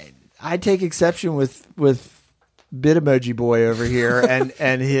 I take exception with Bitmoji boy over here,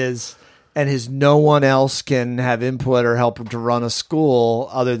 and his no one else can have input or help to run a school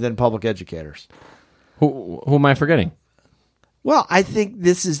other than public educators. Who am I forgetting? Well, I think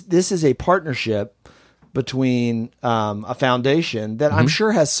this is a partnership between a foundation that I'm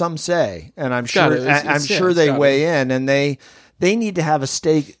sure has some say, and I'm sure they weigh in, and they need to have a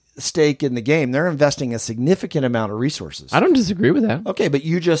stake in the game. They're investing a significant amount of resources. I don't disagree with that. Okay, but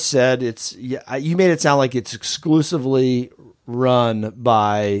you just said you made it sound like it's exclusively run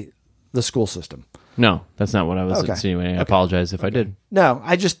by the school system. No, that's not what I was Okay. insinuating. I apologize if I did. No,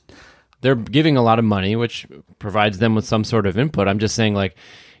 They're giving a lot of money, which provides them with some sort of input. I'm just saying, like,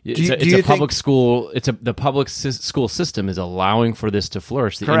 it's a public school. The public school system is allowing for this to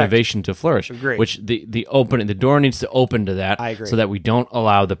flourish, the Correct. innovation to flourish. Agreed. Which the door needs to open to that. I agree. So that we don't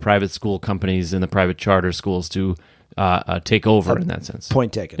allow the private school companies and the private charter schools to take over in that sense.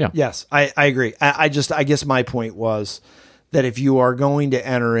 point taken. Yeah. Yes, I agree. I guess my point was that if you are going to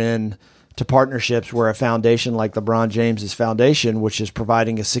enter in to partnerships where a foundation like LeBron James's foundation, which is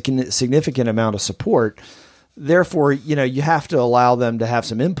providing a significant amount of support, therefore, you have to allow them to have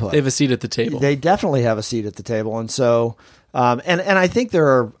some input. They have a seat at the table. They definitely have a seat at the table, and so, and I think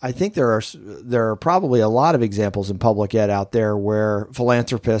there are probably a lot of examples in public ed out there where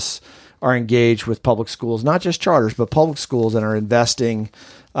philanthropists are engaged with public schools, not just charters, but public schools, and are investing.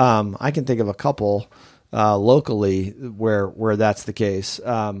 I can think of a couple locally where that's the case.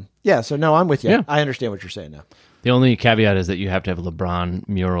 So no, I'm with you. Yeah. I understand what you're saying now. The only caveat is that you have to have LeBron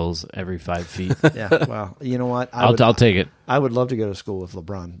murals every 5 feet. Yeah. Well, you know what? I'll take it. I would love to go to school with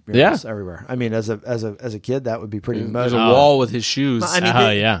LeBron. Yeah. Everywhere. I mean, as a kid, that would be pretty. There's a wall with his shoes. I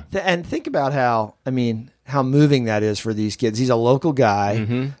mean, yeah. And think about how moving that is for these kids. He's a local guy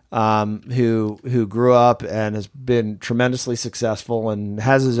who grew up and has been tremendously successful and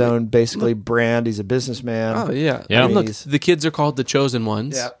has his own basically brand. He's a businessman. Oh yeah. Yeah. I mean, look, He's- the kids are called the chosen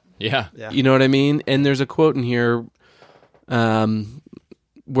ones. Yeah. Yeah. Yeah. You know what I mean? And there's a quote in here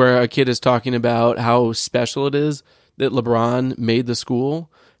where a kid is talking about how special it is that LeBron made the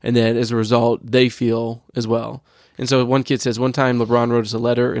school, and that as a result, they feel as well. And so one kid says, one time LeBron wrote us a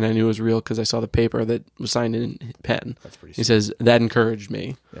letter, and I knew it was real because I saw the paper that was signed in pen. That's pretty He says, that encouraged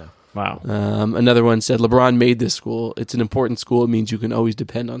me. Yeah. Wow. Another one said, LeBron made this school. It's an important school. It means you can always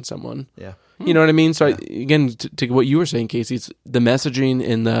depend on someone. Yeah. You know what I mean? So again, to what you were saying, Casey, it's the messaging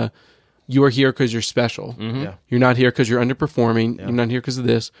and the you are here because you're special. Yeah. You're not here because you're underperforming. You're not here because of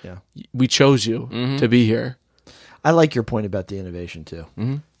this. Yeah. We chose you to be here. I like your point about the innovation too.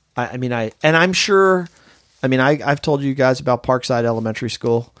 I'm sure. I've told you guys about Parkside Elementary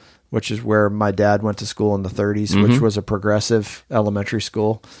School, which is where my dad went to school in the 30s, which was a progressive elementary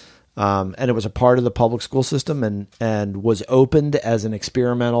school. And it was a part of the public school system and was opened as an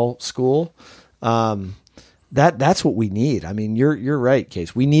experimental school. That's what we need. I mean, you're right,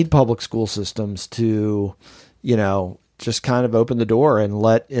 Case. We need public school systems to, just kind of open the door and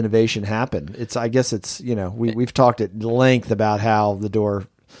let innovation happen. We've talked at length about how the door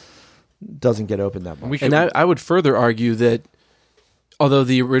doesn't get open that much. And I would further argue that although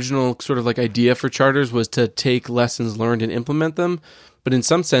the original sort of like idea for charters was to take lessons learned and implement them, but in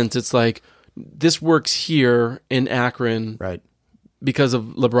some sense it's like this works here in Akron Right. because of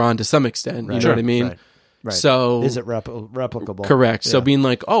LeBron to some extent. You know what I mean? Right. So is it replicable? correct. So Yeah. being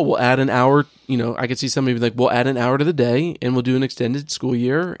like, oh, we'll add an hour, I could see somebody be like, we'll add an hour to the day and we'll do an extended school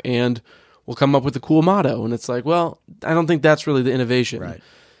year and we'll come up with a cool motto. And it's like, well, I don't think that's really the innovation. Right.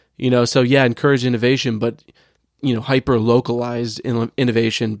 So yeah, encourage innovation, but hyper localized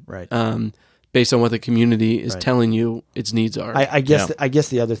innovation. Right. based on what the community is telling you its needs are. I guess I guess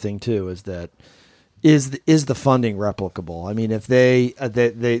the other thing too is that is the funding replicable? I mean, if they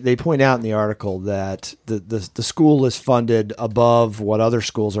point out in the article that the school is funded above what other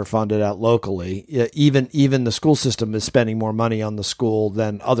schools are funded at locally, even the school system is spending more money on the school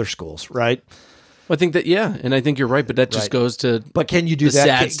than other schools, right? I think that, and I think you're right, but that just goes to But can you do the that?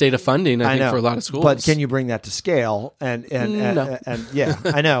 sad state of funding, I think, know, for a lot of schools. But can you bring that to scale? And yeah,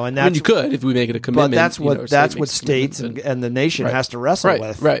 I know. And I that's mean, you could if we make it a commitment. But that's what or that's state what makes a states commitment, and the nation has to wrestle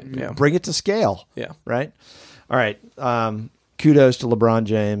with. Right. Yeah. Bring it to scale. Yeah. Right. All right. Kudos to LeBron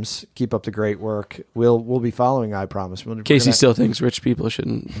James. Keep up the great work. We'll be following. I promise. Casey still thinks rich people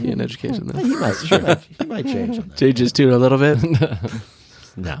shouldn't be in education. Though. He might change on that. Changes too a little bit.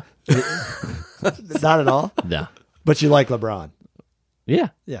 No. Not at all. No. But you like LeBron. Yeah.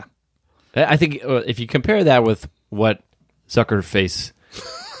 Yeah. I think if you compare that with what Zuckerface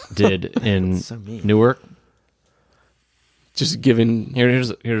did in So mean. Newark, Just giving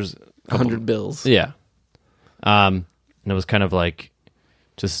here's 100 bills. yeah. And it was kind of like,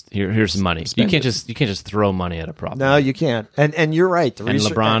 just here's some money. You can't just throw money at a problem. No, you can't. And you're right. The And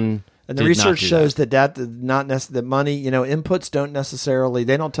LeBron and the did not research do shows that not that money. Inputs don't necessarily.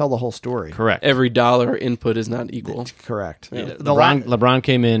 They don't tell the whole story. Correct. Every dollar input is not equal. Correct. Yeah. LeBron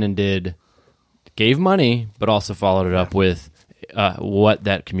came in and gave money, but also followed it up with what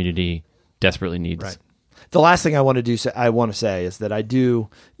that community desperately needs. Right. The last thing I want to say is that I do,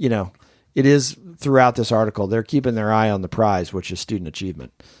 it is throughout this article, they're keeping their eye on the prize, which is student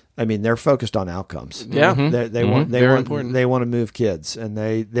achievement. I mean, they're focused on outcomes. Yeah. They want important. They want to move kids, and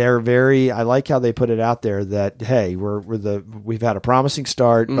they're very. I like how they put it out there that hey, we've had a promising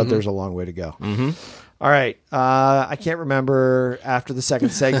start, but there's a long way to go. Mm-hmm. All right, I can't remember after the second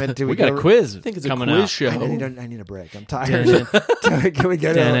segment. Do we got a quiz? I think it's coming a quiz out. show. I need a break. I'm tired. Can we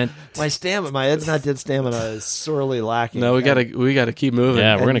go to my stamina? My Ed's Not Dead stamina is sorely lacking. No, we gotta keep moving.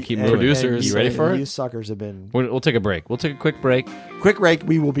 Yeah, we're gonna keep moving. Producers, you ready for it? You suckers have been. We'll take a break. We'll take a quick break. Quick break.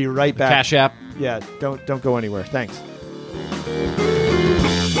 We will be right back. Cash App. Yeah, don't go anywhere. Thanks.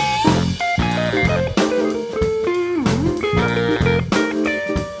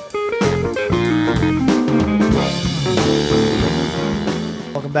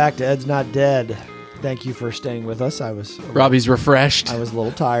 Welcome back to Ed's Not Dead. Thank you for staying with us. Robbie's refreshed. I was a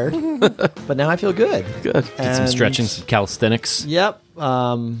little tired, but now I feel good. Good. Get some stretching, some calisthenics. Yep.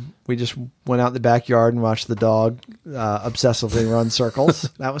 We just went out in the backyard and watched the dog obsessively run circles.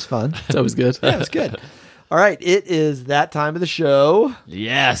 That was fun. That was good. Yeah, it was good. All right, it is that time of the show.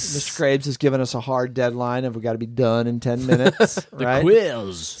 Yes. Mr. Krabs has given us a hard deadline of we got to be done in 10 minutes. Right?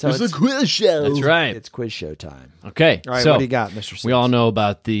 Quiz. So it's the quiz show. That's right. It's quiz show time. Okay. All right, so what do you got, Mr. Sims? we all know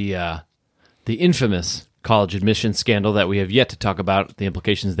about the infamous college admission scandal that we have yet to talk about the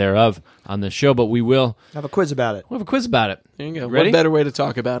implications thereof on this show, but we will have a quiz about it. We'll have a quiz about it. There you go. Ready? What better way to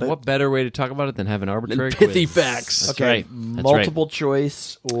talk about it? What better way to talk about it than have an arbitrary pithy quiz? facts. That's Okay, right. That's multiple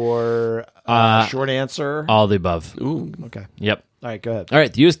choice or short answer? All the above. Ooh. Okay. Yep. All right, go ahead. All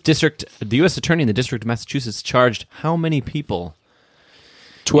right. The U.S. Attorney in the District of Massachusetts charged how many people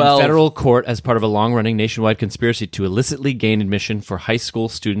 12. in federal court as part of a long-running nationwide conspiracy to illicitly gain admission for high school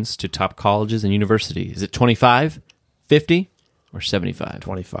students to top colleges and universities? Is it 25, 50, or 75?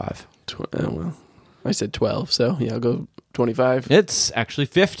 25. Well, I said 12, so yeah, I'll go 25. It's actually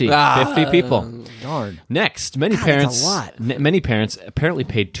 50. 50 people. Darn. Next, many God, parents, that's a lot. many parents apparently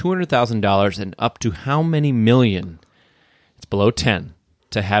paid $200,000 and up to how many million? It's below 10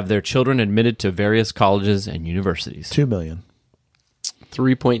 to have their children admitted to various colleges and universities. 2 million.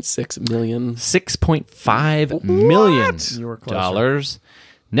 3.6 million. $6.5 million You were closer. dollars.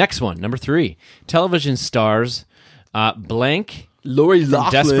 Next one, number 3. Television stars blank Lori from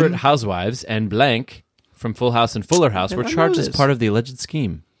Desperate Housewives and blank from Full House and Fuller House were I know charged as this. part of the alleged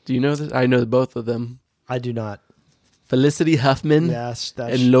scheme. Do you know this? I know both of them. I do not. Felicity Huffman Yes,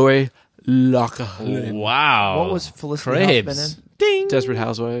 that's and Lori Loughlin. Wow. What was Felicity Krabs. Huffman in? Ding. Desperate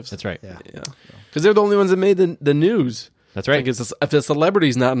Housewives. That's right. Yeah. Yeah. Because they're the only ones that made the news. That's right. Like if the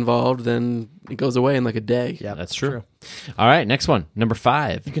celebrity's not involved, then it goes away in like a day. Yeah, That's true. All right, next one. Number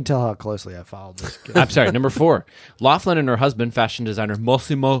 5. You can tell how closely I followed this. I'm sorry, number 4. Laughlin and her husband, fashion designer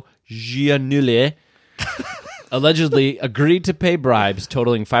Massimo Giannulli, allegedly agreed to pay bribes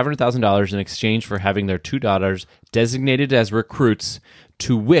totaling $500,000 in exchange for having their 2 daughters designated as recruits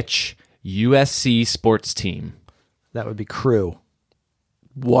to which USC sports team? That would be Crew.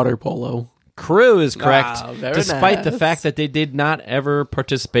 Water polo. Crew is correct, very despite the nice. fact that they did not ever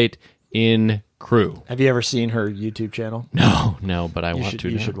participate in Crew. Have you ever seen her YouTube channel? No, but I want to.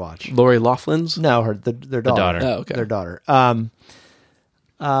 You now. should watch. Lori Loughlin's. No, their daughter. daughter. Oh, okay. Their daughter.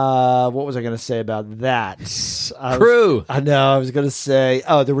 What was I going to say about that? Crew. I know. I was going to say,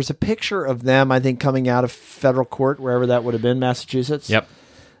 there was a picture of them, I think, coming out of federal court, wherever that would have been, Massachusetts. Yep.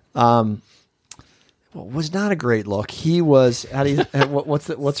 Well, was not a great look. He was. How do you?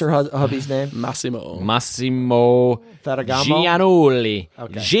 What's her hubby's name? Massimo. Ferragamo? Giannoli.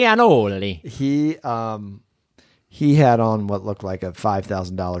 Okay. Giannoli. He had on what looked like a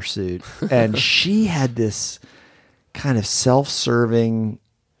 $5,000 suit, and she had this kind of self-serving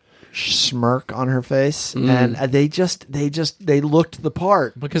smirk on her face, and they looked the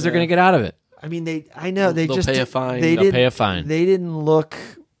part Because they're going to get out of it. I mean, they'll pay a fine. They'll pay a fine. They didn't look.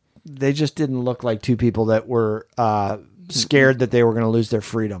 They just didn't look like two people that were scared that they were going to lose their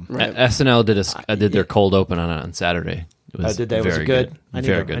freedom. Right. SNL did their cold open on Saturday. It was did they? Was very it good?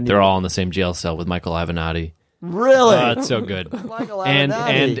 Very good. They're all in the same jail cell with Michael Avenatti. Really? It's so good. Michael and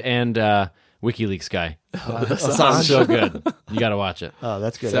Avenatti. WikiLeaks guy. Assange. So good. You got to watch it. Oh,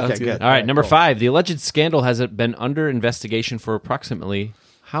 that's good. Sounds Okay, good. good. All right, number cool. 5. The alleged scandal has been under investigation for approximately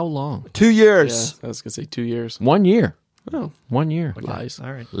how long? 2 Yeah, years. I was gonna say 2 years. 1 year. Oh, 1 year. lies.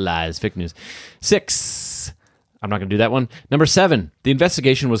 All right. Lies. Fake news. 6. I'm not going to do that one. Number 7. The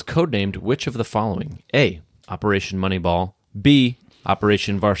investigation was codenamed which of the following? A. Operation Moneyball. B.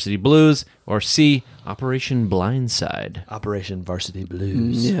 Operation Varsity Blues. Or C. Operation Blindside. Operation Varsity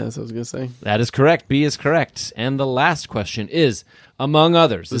Blues. Yeah, that's what I was gonna say. That is correct. B is correct. And the last question is, among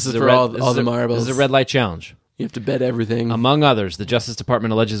others, This is a for red- all this the is a- marbles. This is a red light challenge. You have to bet everything. Among others, the Justice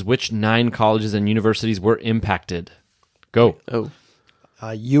Department alleges which 9 colleges and universities were impacted. Go. Oh,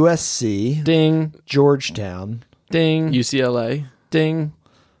 USC, Ding, Georgetown. ding, UCLA, ding.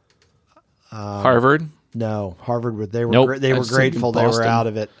 Harvard. No, Harvard. They were Nope. they I were was thinking grateful they were Boston. out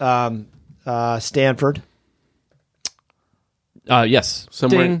of it. Stanford. Yes.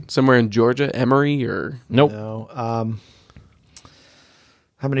 Ding. Somewhere in Georgia, Emory or Nope. No.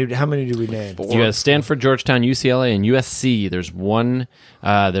 How many do we name? You have Stanford, Georgetown, UCLA, and USC. There's one.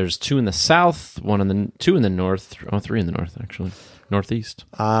 There's 2 in the south, 2 in the north. 3 in the north, actually. Northeast.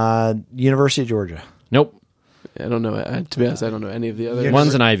 University of Georgia. Nope. I don't know. To be honest, I don't know any of the others. Yeah.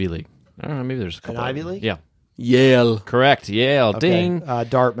 One's an Ivy League. I don't know. Maybe there's a couple. Ivy of them. League? Yeah. Yale. Correct. Yale. Okay. Ding.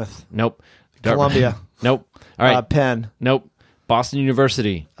 Dartmouth. Nope. Columbia. Nope. All right. Penn. Nope. Boston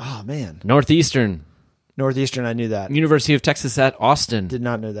University. Oh man, Northeastern. Northeastern. I knew that. University of Texas at Austin. Did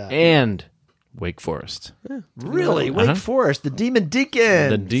not know that. And Wake Forest. Really, Wake Forest, the Demon Deacon.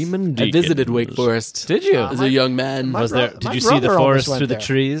 The Demon I Deacons. visited Wake Forest. Did you? As a young man. My Was there? bro- Did my you see the brother almost forest went through the there.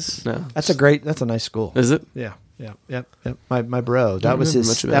 trees? No. That's a nice school. Is it? Yeah. My bro. That was remember his.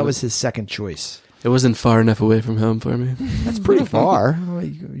 much about That it. was his second choice. It wasn't far enough away from home for me. That's pretty far.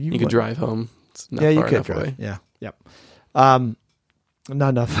 You could drive home. It's not Yeah, you far could enough drive. away. Yeah. Yep. Not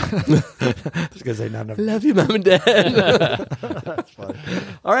enough. I was gonna say not enough. Love you, mom and dad.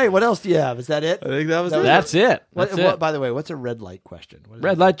 All right. What else do you have? Is that it? I think that was That it. That's it. That's it. By the way, what's a red light question? What is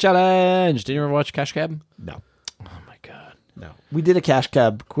Red light challenge. Did you ever watch Cash Cab? No. Oh my god. No. We did a Cash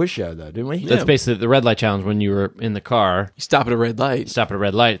Cab quiz show though, didn't we? That's basically the red light challenge. When you were in the car, You stop at a red light. stop at a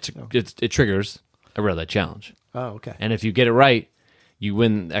red light. It triggers a red light challenge. Oh, okay. And if you get it right, you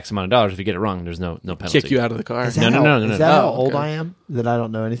win X amount of dollars. If you get it wrong, there's no penalty. Kick you out of the car. Is that No. Is that how Oh, old okay. I am? That I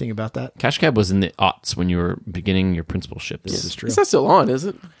don't know anything about that. Cash Cab was in the aughts when you were beginning your principalships. This is true. It's not still on, is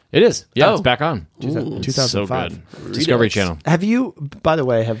it? It is. Yeah, Oh. it's back on. Ooh. It's so 2005. good. Discovery Redux. Channel. Have you? By the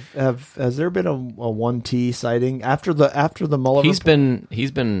way, has there been a 1T sighting after the Mueller? He's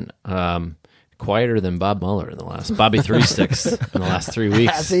been quieter than Bob Mueller in the last Bobby 3 Sticks in the last 3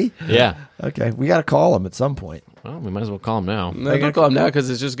 weeks. Has he? Yeah. Okay, we got to call him at some point. Well, we might as well call him now. No, don't call him now because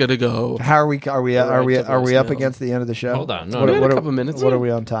it's just going to go. How are we? Are we up voicemail. against the end of the show? Hold on. No, What, no. We what got a are- couple minutes. What are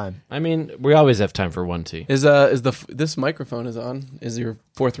we on time? I mean, we always have time for 1T. Is this microphone is on? Is your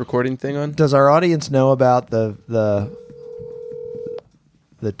fourth recording thing on? Does our audience know about the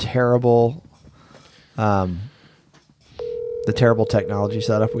terrible the terrible technology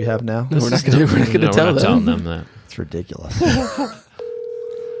setup we have now? We're not going to No, tell we're not them. telling them that. It's ridiculous.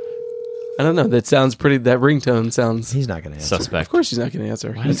 I don't know. That sounds pretty. That ringtone sounds. He's not going to answer. Suspect. Of course, she's not going to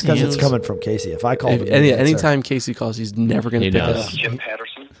answer. Why It's does he because it's answer? coming from Casey. If I called him, he'd answer. Anytime Casey calls, he's never going to He pick does. up. Jim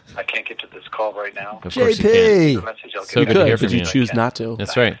Patterson. I can't get to this call right now. Of course you can. JP. The message I'll So get good to back hear Could, from but you you. choose not to.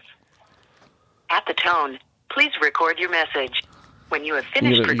 That's right. At the tone, please record your message. When you have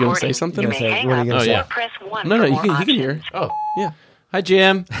finished You gonna recording, say something? you Gonna may say- hang what are up you gonna or say? press 1 No, for he more can hear. options. Oh. Yeah. Hi,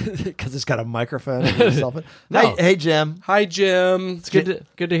 Jim. Because it's got a microphone and a cell phone. No. Hey, Jim. Hi, Jim. It's good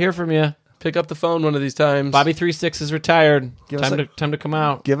to hear from you. Pick up the phone one of these times. Bobby 3 Sticks is retired. Give us Time to come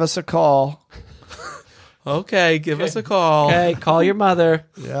out. Give us a call. Okay, give us a call. Okay, call your mother.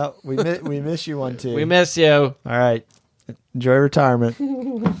 Yeah, we miss you 1T. We miss you. All right. Enjoy retirement.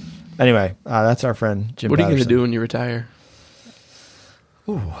 Anyway, that's our friend Jim. What are you going to Patterson. do when you retire?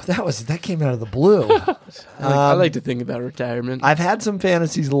 Ooh, that came out of the blue. I like to think about retirement. I've had some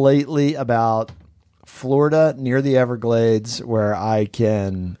fantasies lately about Florida near the Everglades where I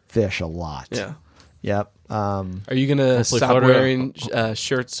can fish a lot. Yeah. Yep. Are you going to stop Florida- wearing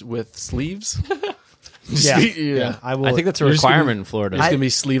shirts with sleeves? Yeah. I will. I think that's a You're just gonna- requirement in Florida. You're just going to be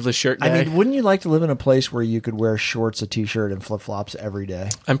sleeveless shirt guy. I mean, wouldn't you like to live in a place where you could wear shorts, a t-shirt, and flip-flops every day?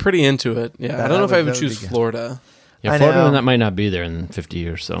 I'm pretty into it. Yeah. That I don't know if would- I would that would choose be good. Florida. yeah, I Florida know. that might not be there in 50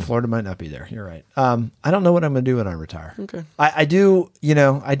 years. So Florida might not be there. You're right. I don't know what I'm going to do when I retire. Okay. I do,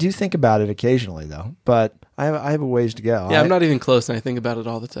 I do think about it occasionally, though. But I have a ways to go. Yeah, I'm not even close, and I think about it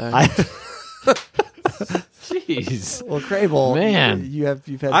all the time. jeez. Well, Crable, Man.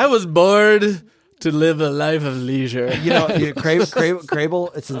 you've had. I was bored to live a life of leisure.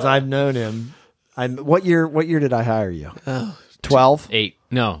 Crable. Since I've known him, What year did I hire you? 12. 8.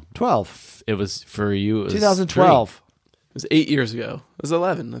 No, 12. it was for you. It was 2012. It was 8 years ago. It was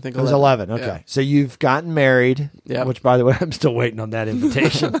 11, I think. It was 11. Okay. Yeah. So you've gotten married. Yeah. Which, by the way, I'm still waiting on that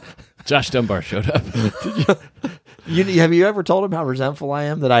invitation. 3. Josh Dunbar showed up. Have you ever told him how resentful I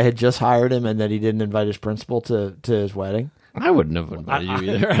am that I had just hired him and that he didn't invite his principal to his wedding? I wouldn't have invited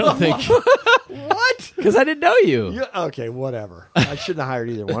you either. I don't think What? because I didn't know you. Yeah, okay, whatever. I shouldn't have hired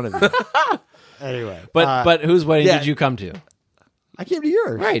either one of you. Anyway. But whose wedding yeah. did you come to? I came to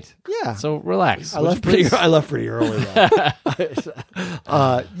yours. Right. Yeah. So relax. I left pretty early.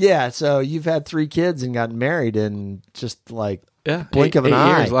 Yeah, so you've had 3 kids and gotten married in just like Yeah. blink of an 8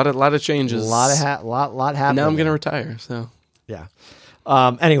 eye. years. A lot of changes. a lot happened. And now I'm going to retire, so. Yeah.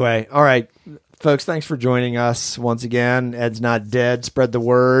 Anyway, all right, folks, thanks for joining us once again. Ed's Not Dead. Spread the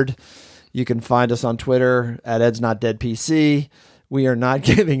word. You can find us on Twitter at Ed's Not Dead PC. We are not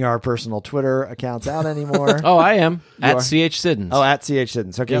giving our personal Twitter accounts out anymore. Oh, I am at are? CH Siddons. Oh, at CH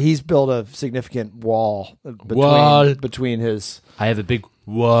Siddons. Okay, Yep. he's built a significant wall between his. I have a big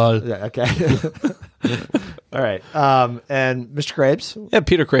wall. Yeah, okay. All right. And Mr. Krabs Yeah,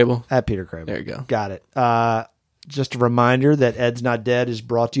 Peter Crable. at Peter Krabs. There you go. Got it. Just a reminder that Ed's Not Dead is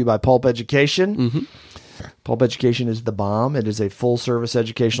brought to you by Pulp Education. Mm-hmm. Pulp Education is the bomb. It is a full-service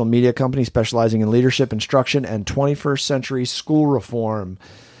educational media company specializing in leadership, instruction, and 21st century school reform.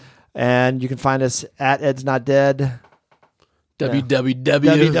 And you can find us at Ed's Not Dead,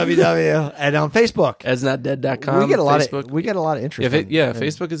 www, and on Facebook. Edsnotdead.com. We get a lot Facebook. of interest.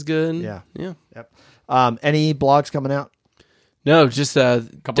 Facebook is good. Yeah. Yeah. Yep. Any blogs coming out? No, just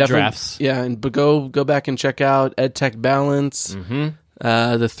Couple drafts. Yeah, but go back and check out EdTech Balance. Mm-hmm.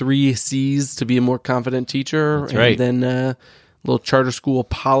 The 3 C's to be a more confident teacher. That's right. And then little charter school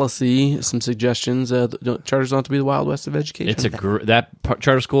policy, some suggestions. Charters don't have to be the Wild West of education. It's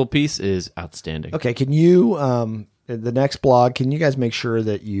charter school piece is outstanding. Okay, can you the next blog? Can you guys make sure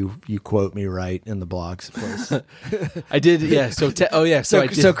that you quote me right in the blogs, please? I did, yeah. So I So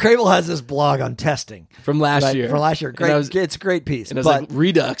did Crable has this blog on testing from last right, year. From last year, And great. I was- It's a great piece. And I was but, like,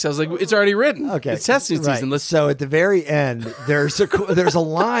 Redux. I was like, it's already written. okay, It's testing right. season. Let's So at the very end, there's a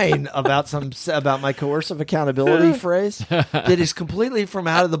line about my coercive accountability phrase that is completely from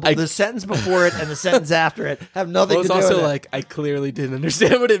out of the sentence before it and the sentence after it have nothing Well, it's to do also with like I clearly didn't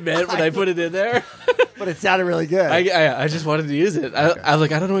understand what it meant when I put it in there. it, but it sounded really good. I just wanted to use it. I was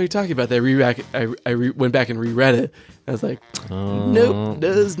like, I don't know what you're talking about. I went back and reread it. I was like, nope,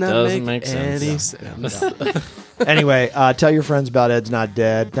 doesn't make any sense. Anyway, tell your friends about Ed's Not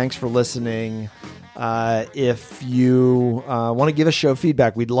Dead. Thanks for listening. If you want to give us show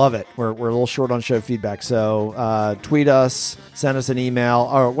feedback, we'd love it. We're a little short on show feedback, so tweet us, send us an email.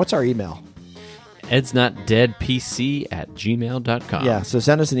 Or what's our email? edsnotdeadpc@gmail.com. Yeah, so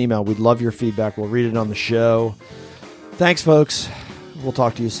send us an email. We'd love your feedback. We'll read it on the show. Thanks, folks. We'll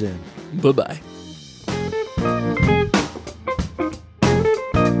talk to you soon. Bye-bye.